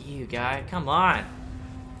 fuck you, guy. Come on.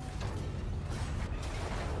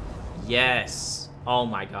 Yes. Oh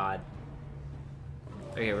my god.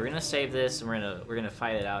 Okay, we're gonna save this and we're gonna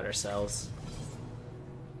fight it out ourselves.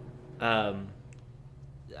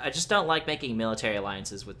 I just don't like making military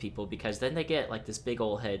alliances with people because then they get like this big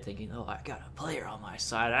old head thinking, oh, I got a player on my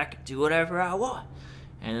side, I can do whatever I want.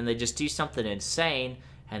 And then they just do something insane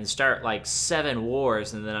and start like 7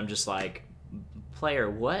 wars, and then I'm just like, player,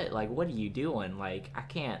 what? Like, what are you doing? Like, I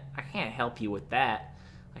can't help you with that.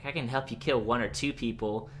 Like, I can help you kill 1 or 2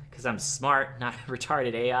 people because I'm smart, not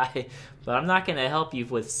retarded AI, but I'm not gonna help you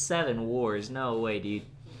with 7 wars. No way, dude.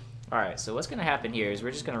 All right, so what's gonna happen here is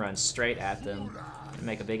we're just gonna run straight at them and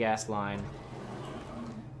make a big ass line.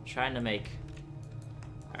 Trying to make.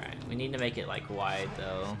 All right, we need to make it like wide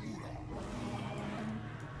though.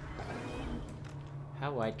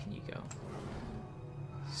 How wide can you go?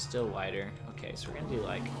 Still wider. Okay, so we're gonna do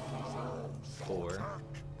like 4.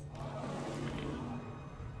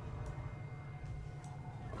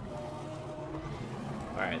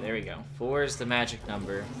 Alright, there we go. 4 is the magic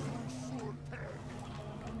number.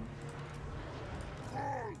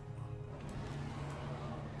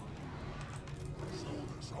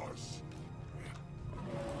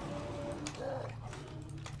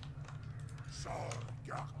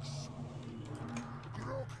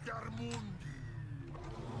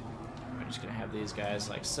 We're just gonna have these guys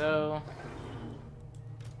like so.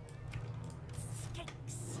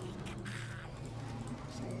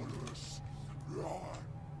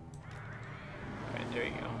 There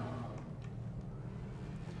you go.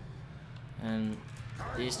 And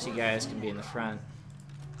these 2 guys can be in the front.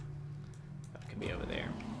 That can be over there.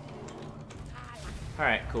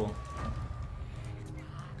 Alright, cool.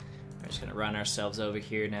 We're just gonna run ourselves over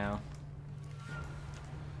here now.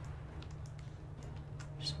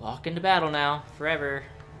 Just walk into battle now, forever.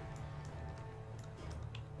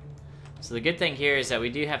 So the good thing here is that we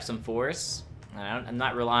do have some force. I'm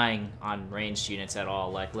not relying on ranged units at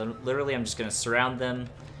all. Like, literally, I'm just going to surround them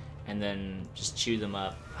and then just chew them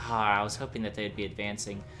up. I was hoping that they'd be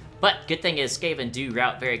advancing. But good thing is, Skaven do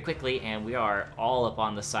route very quickly, and we are all up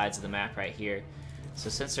on the sides of the map right here. So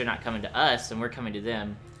since they're not coming to us and we're coming to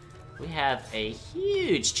them, we have a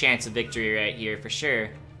huge chance of victory right here for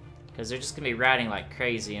sure. Because they're just going to be routing like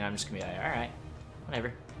crazy, and I'm just going to be like, alright,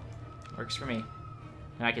 whatever. Works for me.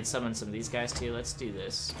 And I can summon some of these guys too. Let's do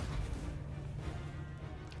this.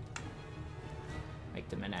 Make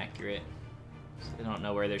them inaccurate, so they don't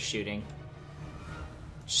know where they're shooting.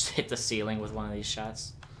 Just hit the ceiling with one of these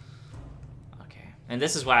shots. Okay, and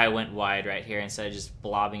this is why I went wide right here instead of just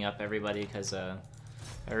blobbing up everybody, because I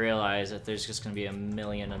realized that there's just going to be a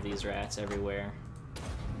million of these rats everywhere.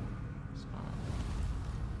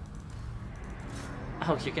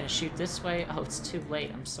 Oh, you're going to shoot this way? Oh, it's too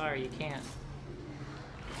late. I'm sorry, you can't.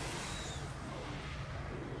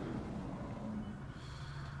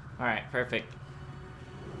 Alright, perfect.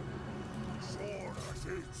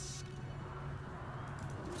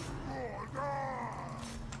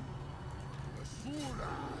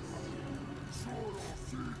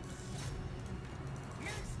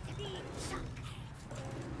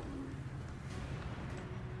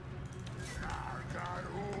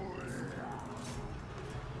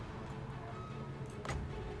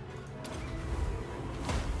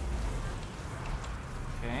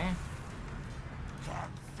 Okay.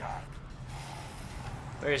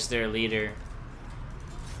 Where's their leader?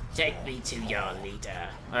 Take me to your leader.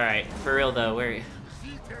 Alright, for real though, where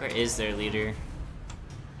is their leader?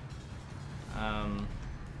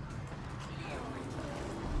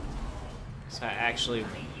 So actually,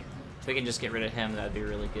 if we can just get rid of him, that'd be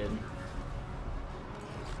really good.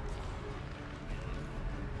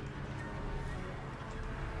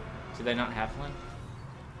 Do they not have one?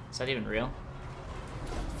 Is that even real?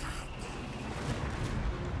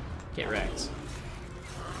 Get wrecked.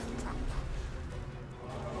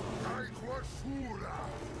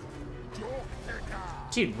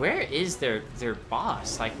 Dude, where is their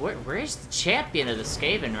boss? Like, where's the champion of the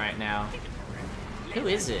Skaven right now? Who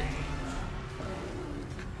is it?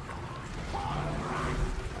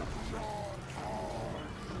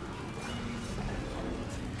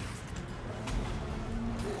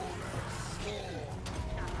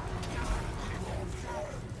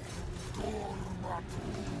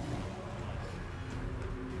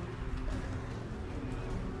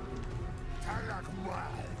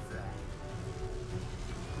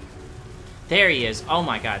 There he is. Oh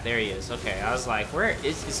my god, there he is. Okay, I was like, where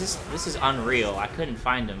is this? This is unreal. I couldn't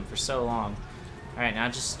find him for so long. Alright, now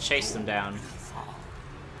just chase them down.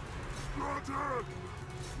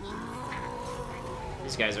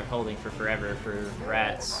 These guys are holding for forever for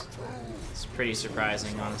rats. It's pretty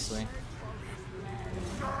surprising, honestly.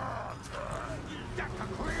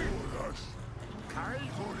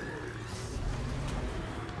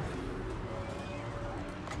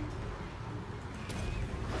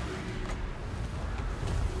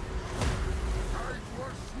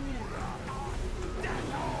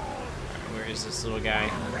 Where is this little guy?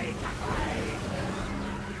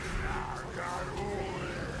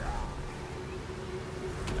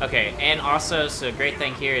 Okay, and also, so a great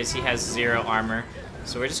thing here is he has 0 armor.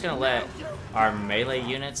 So we're just gonna let our melee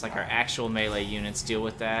units, like our actual melee units, deal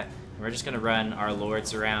with that. And we're just gonna run our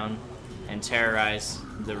lords around and terrorize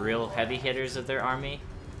the real heavy hitters of their army.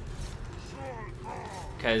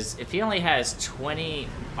 Because if he only has 20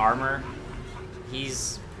 armor,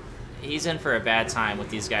 he's in for a bad time with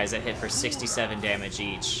these guys that hit for 67 damage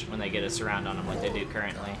each when they get a surround on them like they do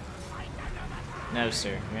currently. No,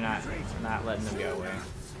 sir, you're not letting them go away.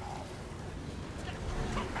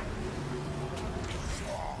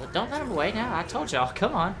 But don't let them away now. I told y'all.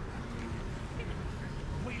 Come on.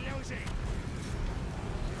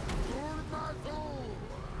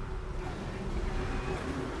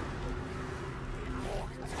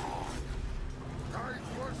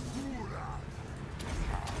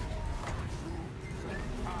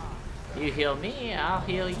 You heal me, I'll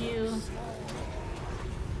heal you.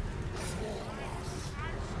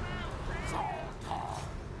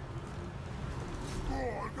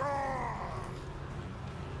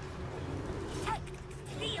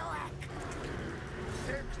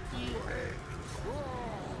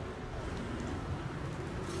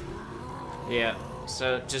 Yeah,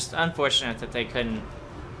 so just unfortunate that they couldn't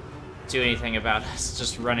do anything about us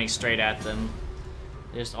just running straight at them.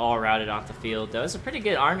 They just all routed off the field. That was a pretty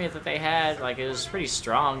good army that they had. Like, it was pretty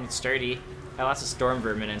strong, sturdy. Had lots of storm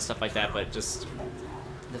vermin and stuff like that, but just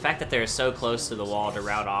the fact that they're so close to the wall to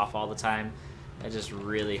rout off all the time, that just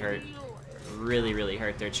really hurt. Really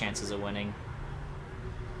hurt their chances of winning.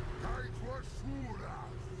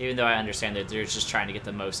 Even though I understand that they're just trying to get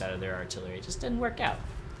the most out of their artillery. It just didn't work out.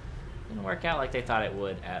 Didn't work out like they thought it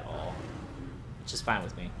would at all. Which is fine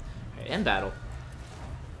with me. Alright, in battle.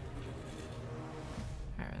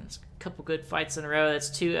 Alright, that's a couple good fights in a row. That's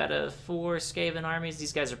 2 out of 4 Skaven armies.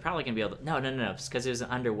 These guys are probably going to be able to... No. It's because it was an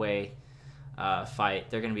underway fight.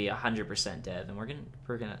 They're going to be 100% dead. And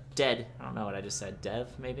we're gonna... Dead. I don't know what I just said.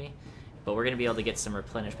 Dev, maybe? But we're going to be able to get some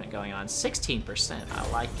replenishment going on. 16%.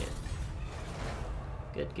 I like it.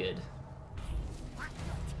 Good.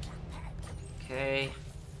 Okay.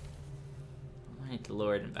 I need the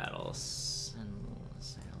Lord in battles. And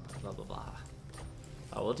blah, blah, blah.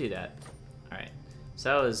 Oh, we'll do that. Alright. So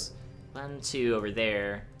that was 1, 2 over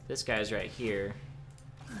there. This guy's right here.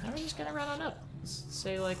 Now we're just gonna run on up.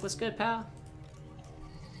 Say, like, what's good, pal?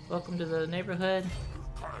 Welcome to the neighborhood.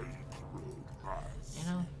 You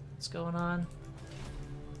know, what's going on?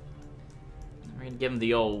 We're gonna give him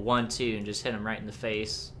the old 1-2 and just hit him right in the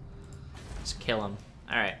face. Just kill him.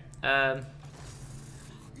 Alright.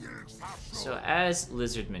 So as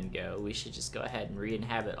Lizardmen go, we should just go ahead and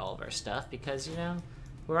re-inhabit all of our stuff because, you know,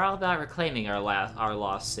 we're all about reclaiming our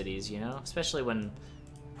lost cities, you know? Especially when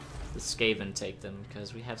the Skaven take them,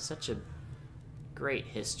 because we have such a great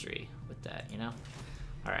history with that, you know?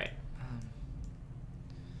 Alright.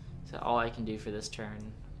 Is that all I can do for this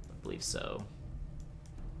turn? I believe so.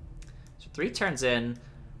 So 3 turns in.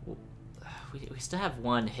 We still have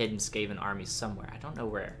one hidden Skaven army somewhere. I don't know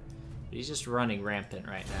where. But he's just running rampant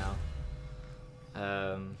right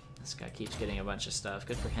now. This guy keeps getting a bunch of stuff.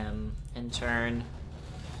 Good for him. In turn.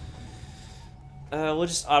 We'll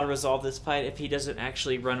just auto-resolve this fight if he doesn't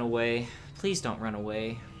actually run away. Please don't run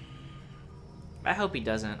away. I hope he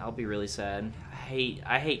doesn't. I'll be really sad.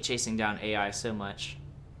 I hate chasing down AI so much.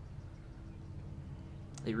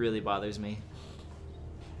 It really bothers me.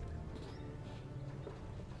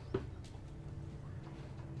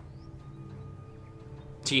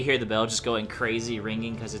 Do you hear the bell just going crazy,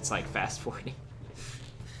 ringing because it's like fast forwarding?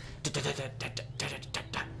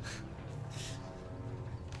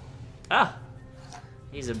 Ah,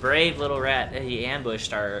 he's a brave little rat. He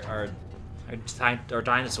ambushed our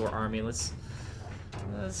dinosaur army. Let's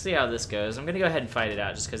see how this goes. I'm gonna go ahead and fight it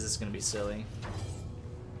out just because it's gonna be silly.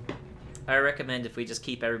 I recommend if we just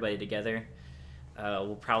keep everybody together,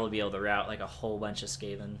 we'll probably be able to rout like a whole bunch of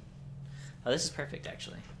Skaven. Oh, this is perfect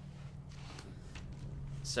actually.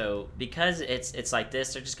 So because it's like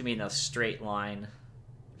this, they're just gonna be in a straight line,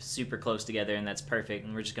 super close together, and that's perfect.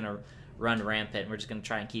 And we're just gonna run rampant. And we're just gonna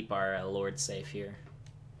try and keep our lord safe here.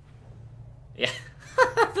 Yeah,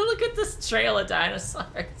 look at this trail of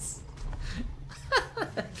dinosaurs.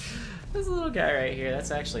 This little guy right here,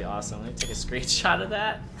 that's actually awesome. Let me take a screenshot of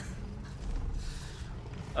that.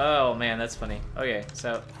 Oh man, that's funny. Okay,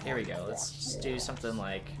 so here we go. Let's just do something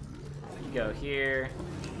like you go here.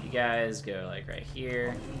 You guys go like right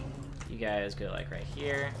here. You guys go like right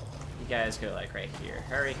here. You guys go like right here.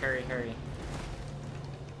 Hurry, hurry, hurry.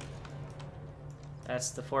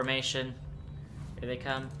 That's the formation. Here they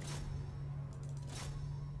come.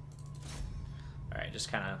 Alright,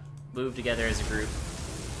 just kind of move together as a group.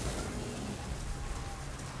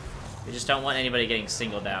 We just don't want anybody getting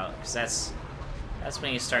singled out, because that's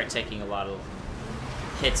when you start taking a lot of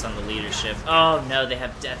hits on the leadership. Oh no, they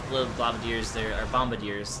have death blow bombardiers there, or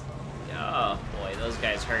bombardiers. Oh boy, those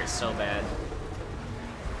guys hurt so bad.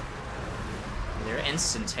 They're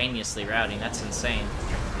instantaneously routing, that's insane.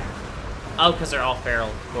 Oh, because they're all feral,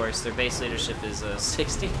 of course. Their base leadership is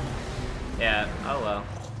 60. Yeah, oh well.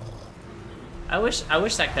 I wish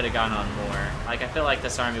that could have gone on more. Like, I feel like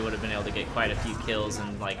this army would have been able to get quite a few kills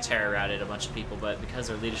and, like, terror routed a bunch of people, but because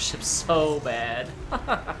their leadership's so bad.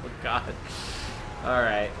 Oh, God.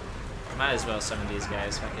 Alright. Might as well summon these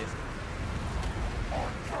guys, fuck it.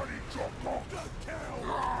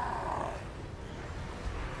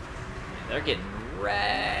 They're getting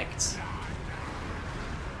wrecked.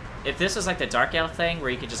 If this was like the Dark Elf thing, where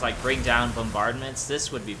you could just, like, bring down bombardments, this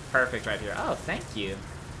would be perfect right here. Oh, thank you.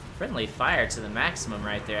 Friendly fire to the maximum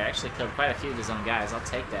right there. I actually killed quite a few of his own guys. I'll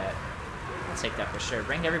take that. I'll take that for sure.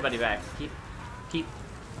 Bring everybody back. Keep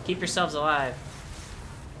yourselves alive.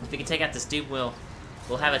 If we can take out this Doom Wheel,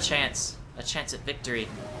 we'll have a chance. A chance at victory.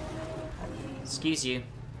 Excuse you.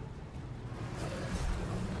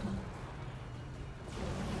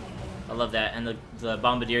 I love that. And the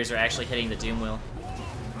Bombardiers are actually hitting the Doom Wheel.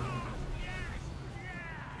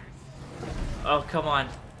 Oh, come on.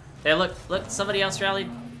 Hey, look, somebody else rallied.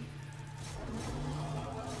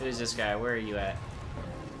 Who's this guy? Where are you at?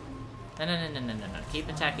 No. Keep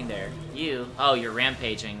attacking there. You. Oh, you're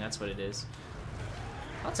rampaging. That's what it is.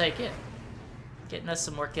 I'll take it. Getting us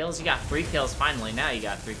some more kills. You got 3 kills finally. Now you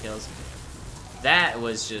got 3 kills. That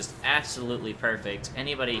was just absolutely perfect.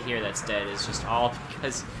 Anybody here that's dead is just all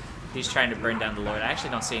because he's trying to burn down the Lord. I actually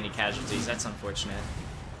don't see any casualties. That's unfortunate.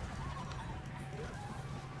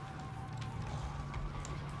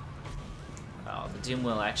 Oh, the Doom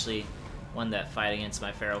Wheel actually won that fight against my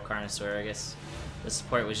Feral Carnosaur. I guess the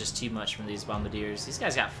support was just too much from these Bombardiers. These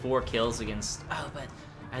guys got 4 kills against... Oh, but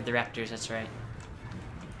I had the Raptors, that's right.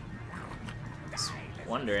 Just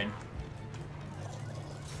wondering.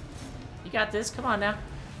 You got this, come on now.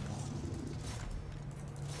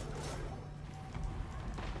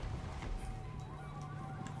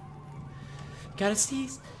 Gotta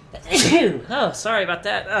sneeze. Oh, sorry about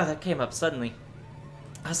that. Oh, that came up suddenly.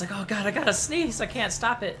 I was like, oh god, I gotta sneeze. I can't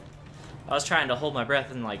stop it. I was trying to hold my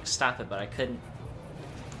breath and like stop it, but I couldn't.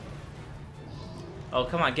 Oh,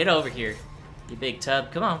 come on, get over here, you big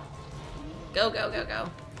tub. Come on. Go, go, go, go.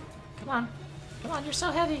 Come on. Come on, you're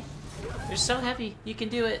so heavy. You're so heavy. You can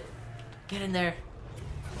do it. Get in there.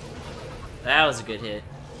 That was a good hit.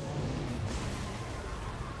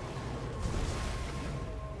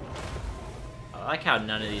 I like how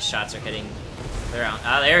none of these shots are hitting. They're out.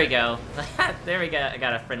 Oh, there we go. There we go. I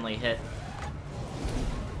got a friendly hit.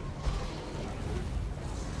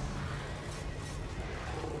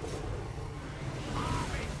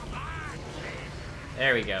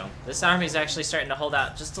 There we go. This army's actually starting to hold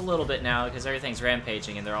out just a little bit now because everything's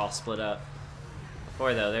rampaging and they're all split up.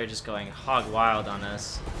 Before, though, they're just going hog wild on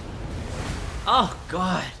us. Oh,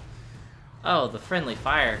 God. Oh, the friendly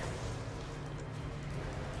fire.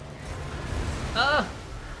 Oh!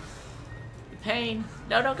 The pain.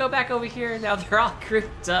 No, don't go back over here. Now they're all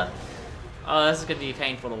grouped up. Oh, this is going to be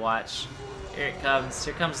painful to watch. Here it comes.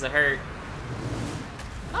 Here comes the hurt.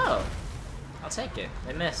 Oh. I'll take it.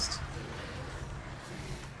 They missed.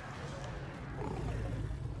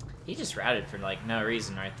 He just routed for, like, no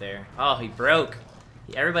reason right there. Oh, he broke.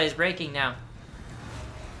 Everybody's breaking now.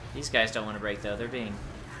 These guys don't want to break, though. They're being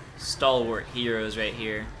stalwart heroes right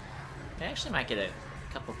here. They actually might get a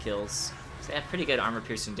couple kills. They have pretty good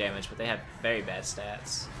armor-piercing damage, but they have very bad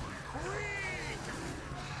stats.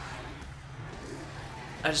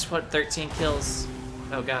 I just put 13 kills.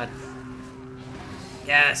 Oh, God.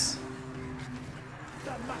 Yes!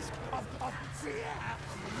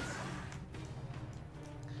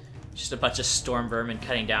 Just a bunch of storm vermin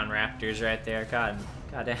cutting down raptors right there. God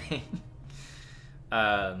dang.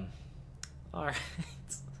 Alright.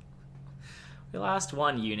 We lost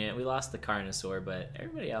one unit. We lost the Carnosaur, but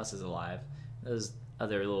everybody else is alive. Those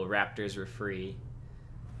other little raptors were free.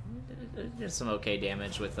 Did some okay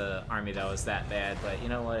damage with an army that was that bad, but you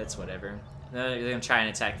know what? It's whatever. They're going to try and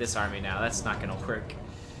attack this army now. That's not going to work.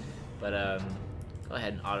 But go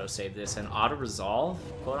ahead and auto-save this. And auto-resolve?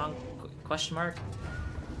 Question mark?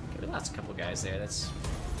 We lost a couple guys there. That's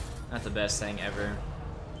not the best thing ever,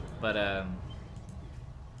 but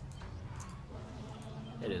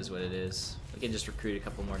it is what it is. We can just recruit a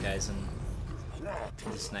couple more guys in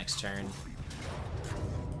this next turn.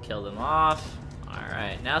 Kill them off. All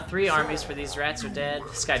right, now 3 armies for these rats are dead.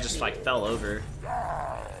 This guy just like fell over.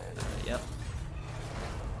 Yep.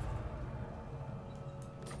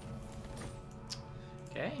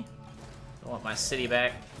 Okay. I want my city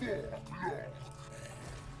back.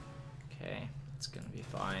 Okay, it's gonna be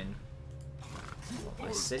fine.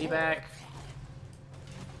 My city back.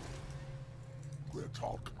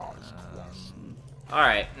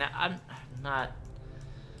 Alright, now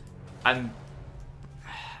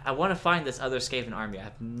I want to find this other Skaven army. I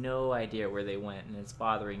have no idea where they went, and it's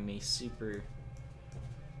bothering me super.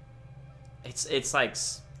 It's like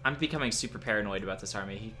I'm becoming super paranoid about this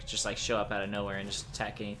army. He could just like show up out of nowhere and just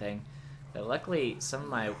attack anything. But luckily, some of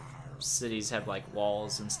my cities have like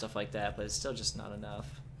walls and stuff like that, but it's still just not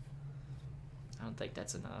enough. I don't think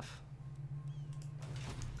that's enough.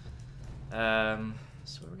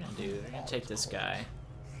 So what we're gonna do, we're gonna take this guy,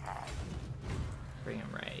 bring him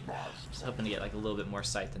right. Just hoping to get like a little bit more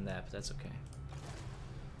sight than that, but that's okay.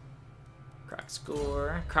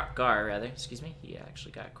 Kroq-Gar rather, excuse me. He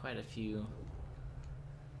actually got quite a few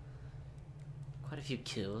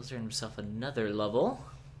kills, earned himself another level.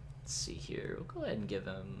 Let's see here, we'll go ahead and give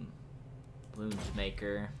him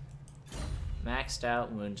Woundmaker. Maxed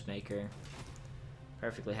out Woundmaker.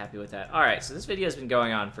 Perfectly happy with that. Alright, so this video has been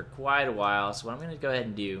going on for quite a while, so what I'm going to go ahead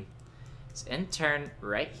and do is end turn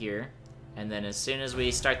right here, and then as soon as we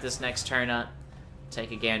start this next turn up,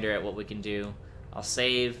 take a gander at what we can do. I'll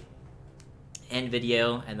save, end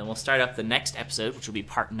video, and then we'll start up the next episode, which will be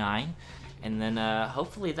part 9, and then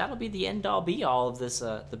hopefully that'll be the end-all be-all of this,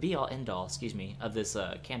 the be-all end-all, excuse me, of this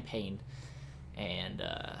campaign, and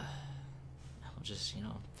we'll just, you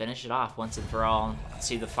know, finish it off once and for all,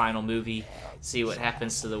 see the final movie, see what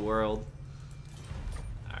happens to the world.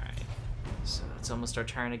 Alright, so it's almost our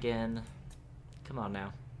turn again. Come on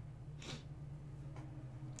now.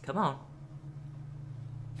 Come on.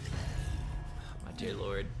 Oh, my dear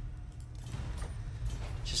Lord.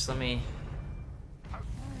 Just let me...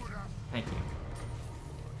 Thank you.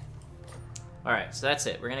 Alright, so that's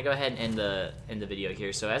it. We're going to go ahead and end the video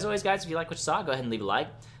here. So as always, guys, if you like what you saw, go ahead and leave a like.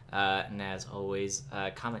 And as always,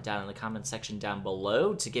 comment down in the comment section down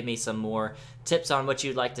below to give me some more tips on what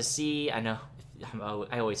you'd like to see. I know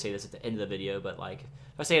I always say this at the end of the video, but like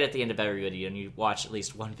if I say it at the end of every video and you watch at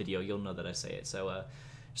least one video, you'll know that I say it. So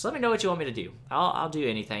just let me know what you want me to do. I'll do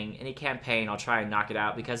anything, any campaign. I'll try and knock it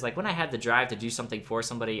out, because like when I have the drive to do something for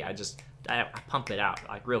somebody, I pump it out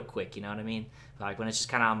like real quick. You know what I mean? Like when it's just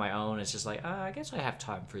kind of on my own, it's just like I guess I have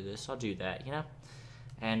time for this. I'll do that. You know,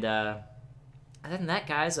 and. Other than that,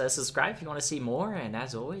 guys, subscribe if you want to see more, and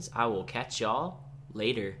as always, I will catch y'all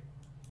later.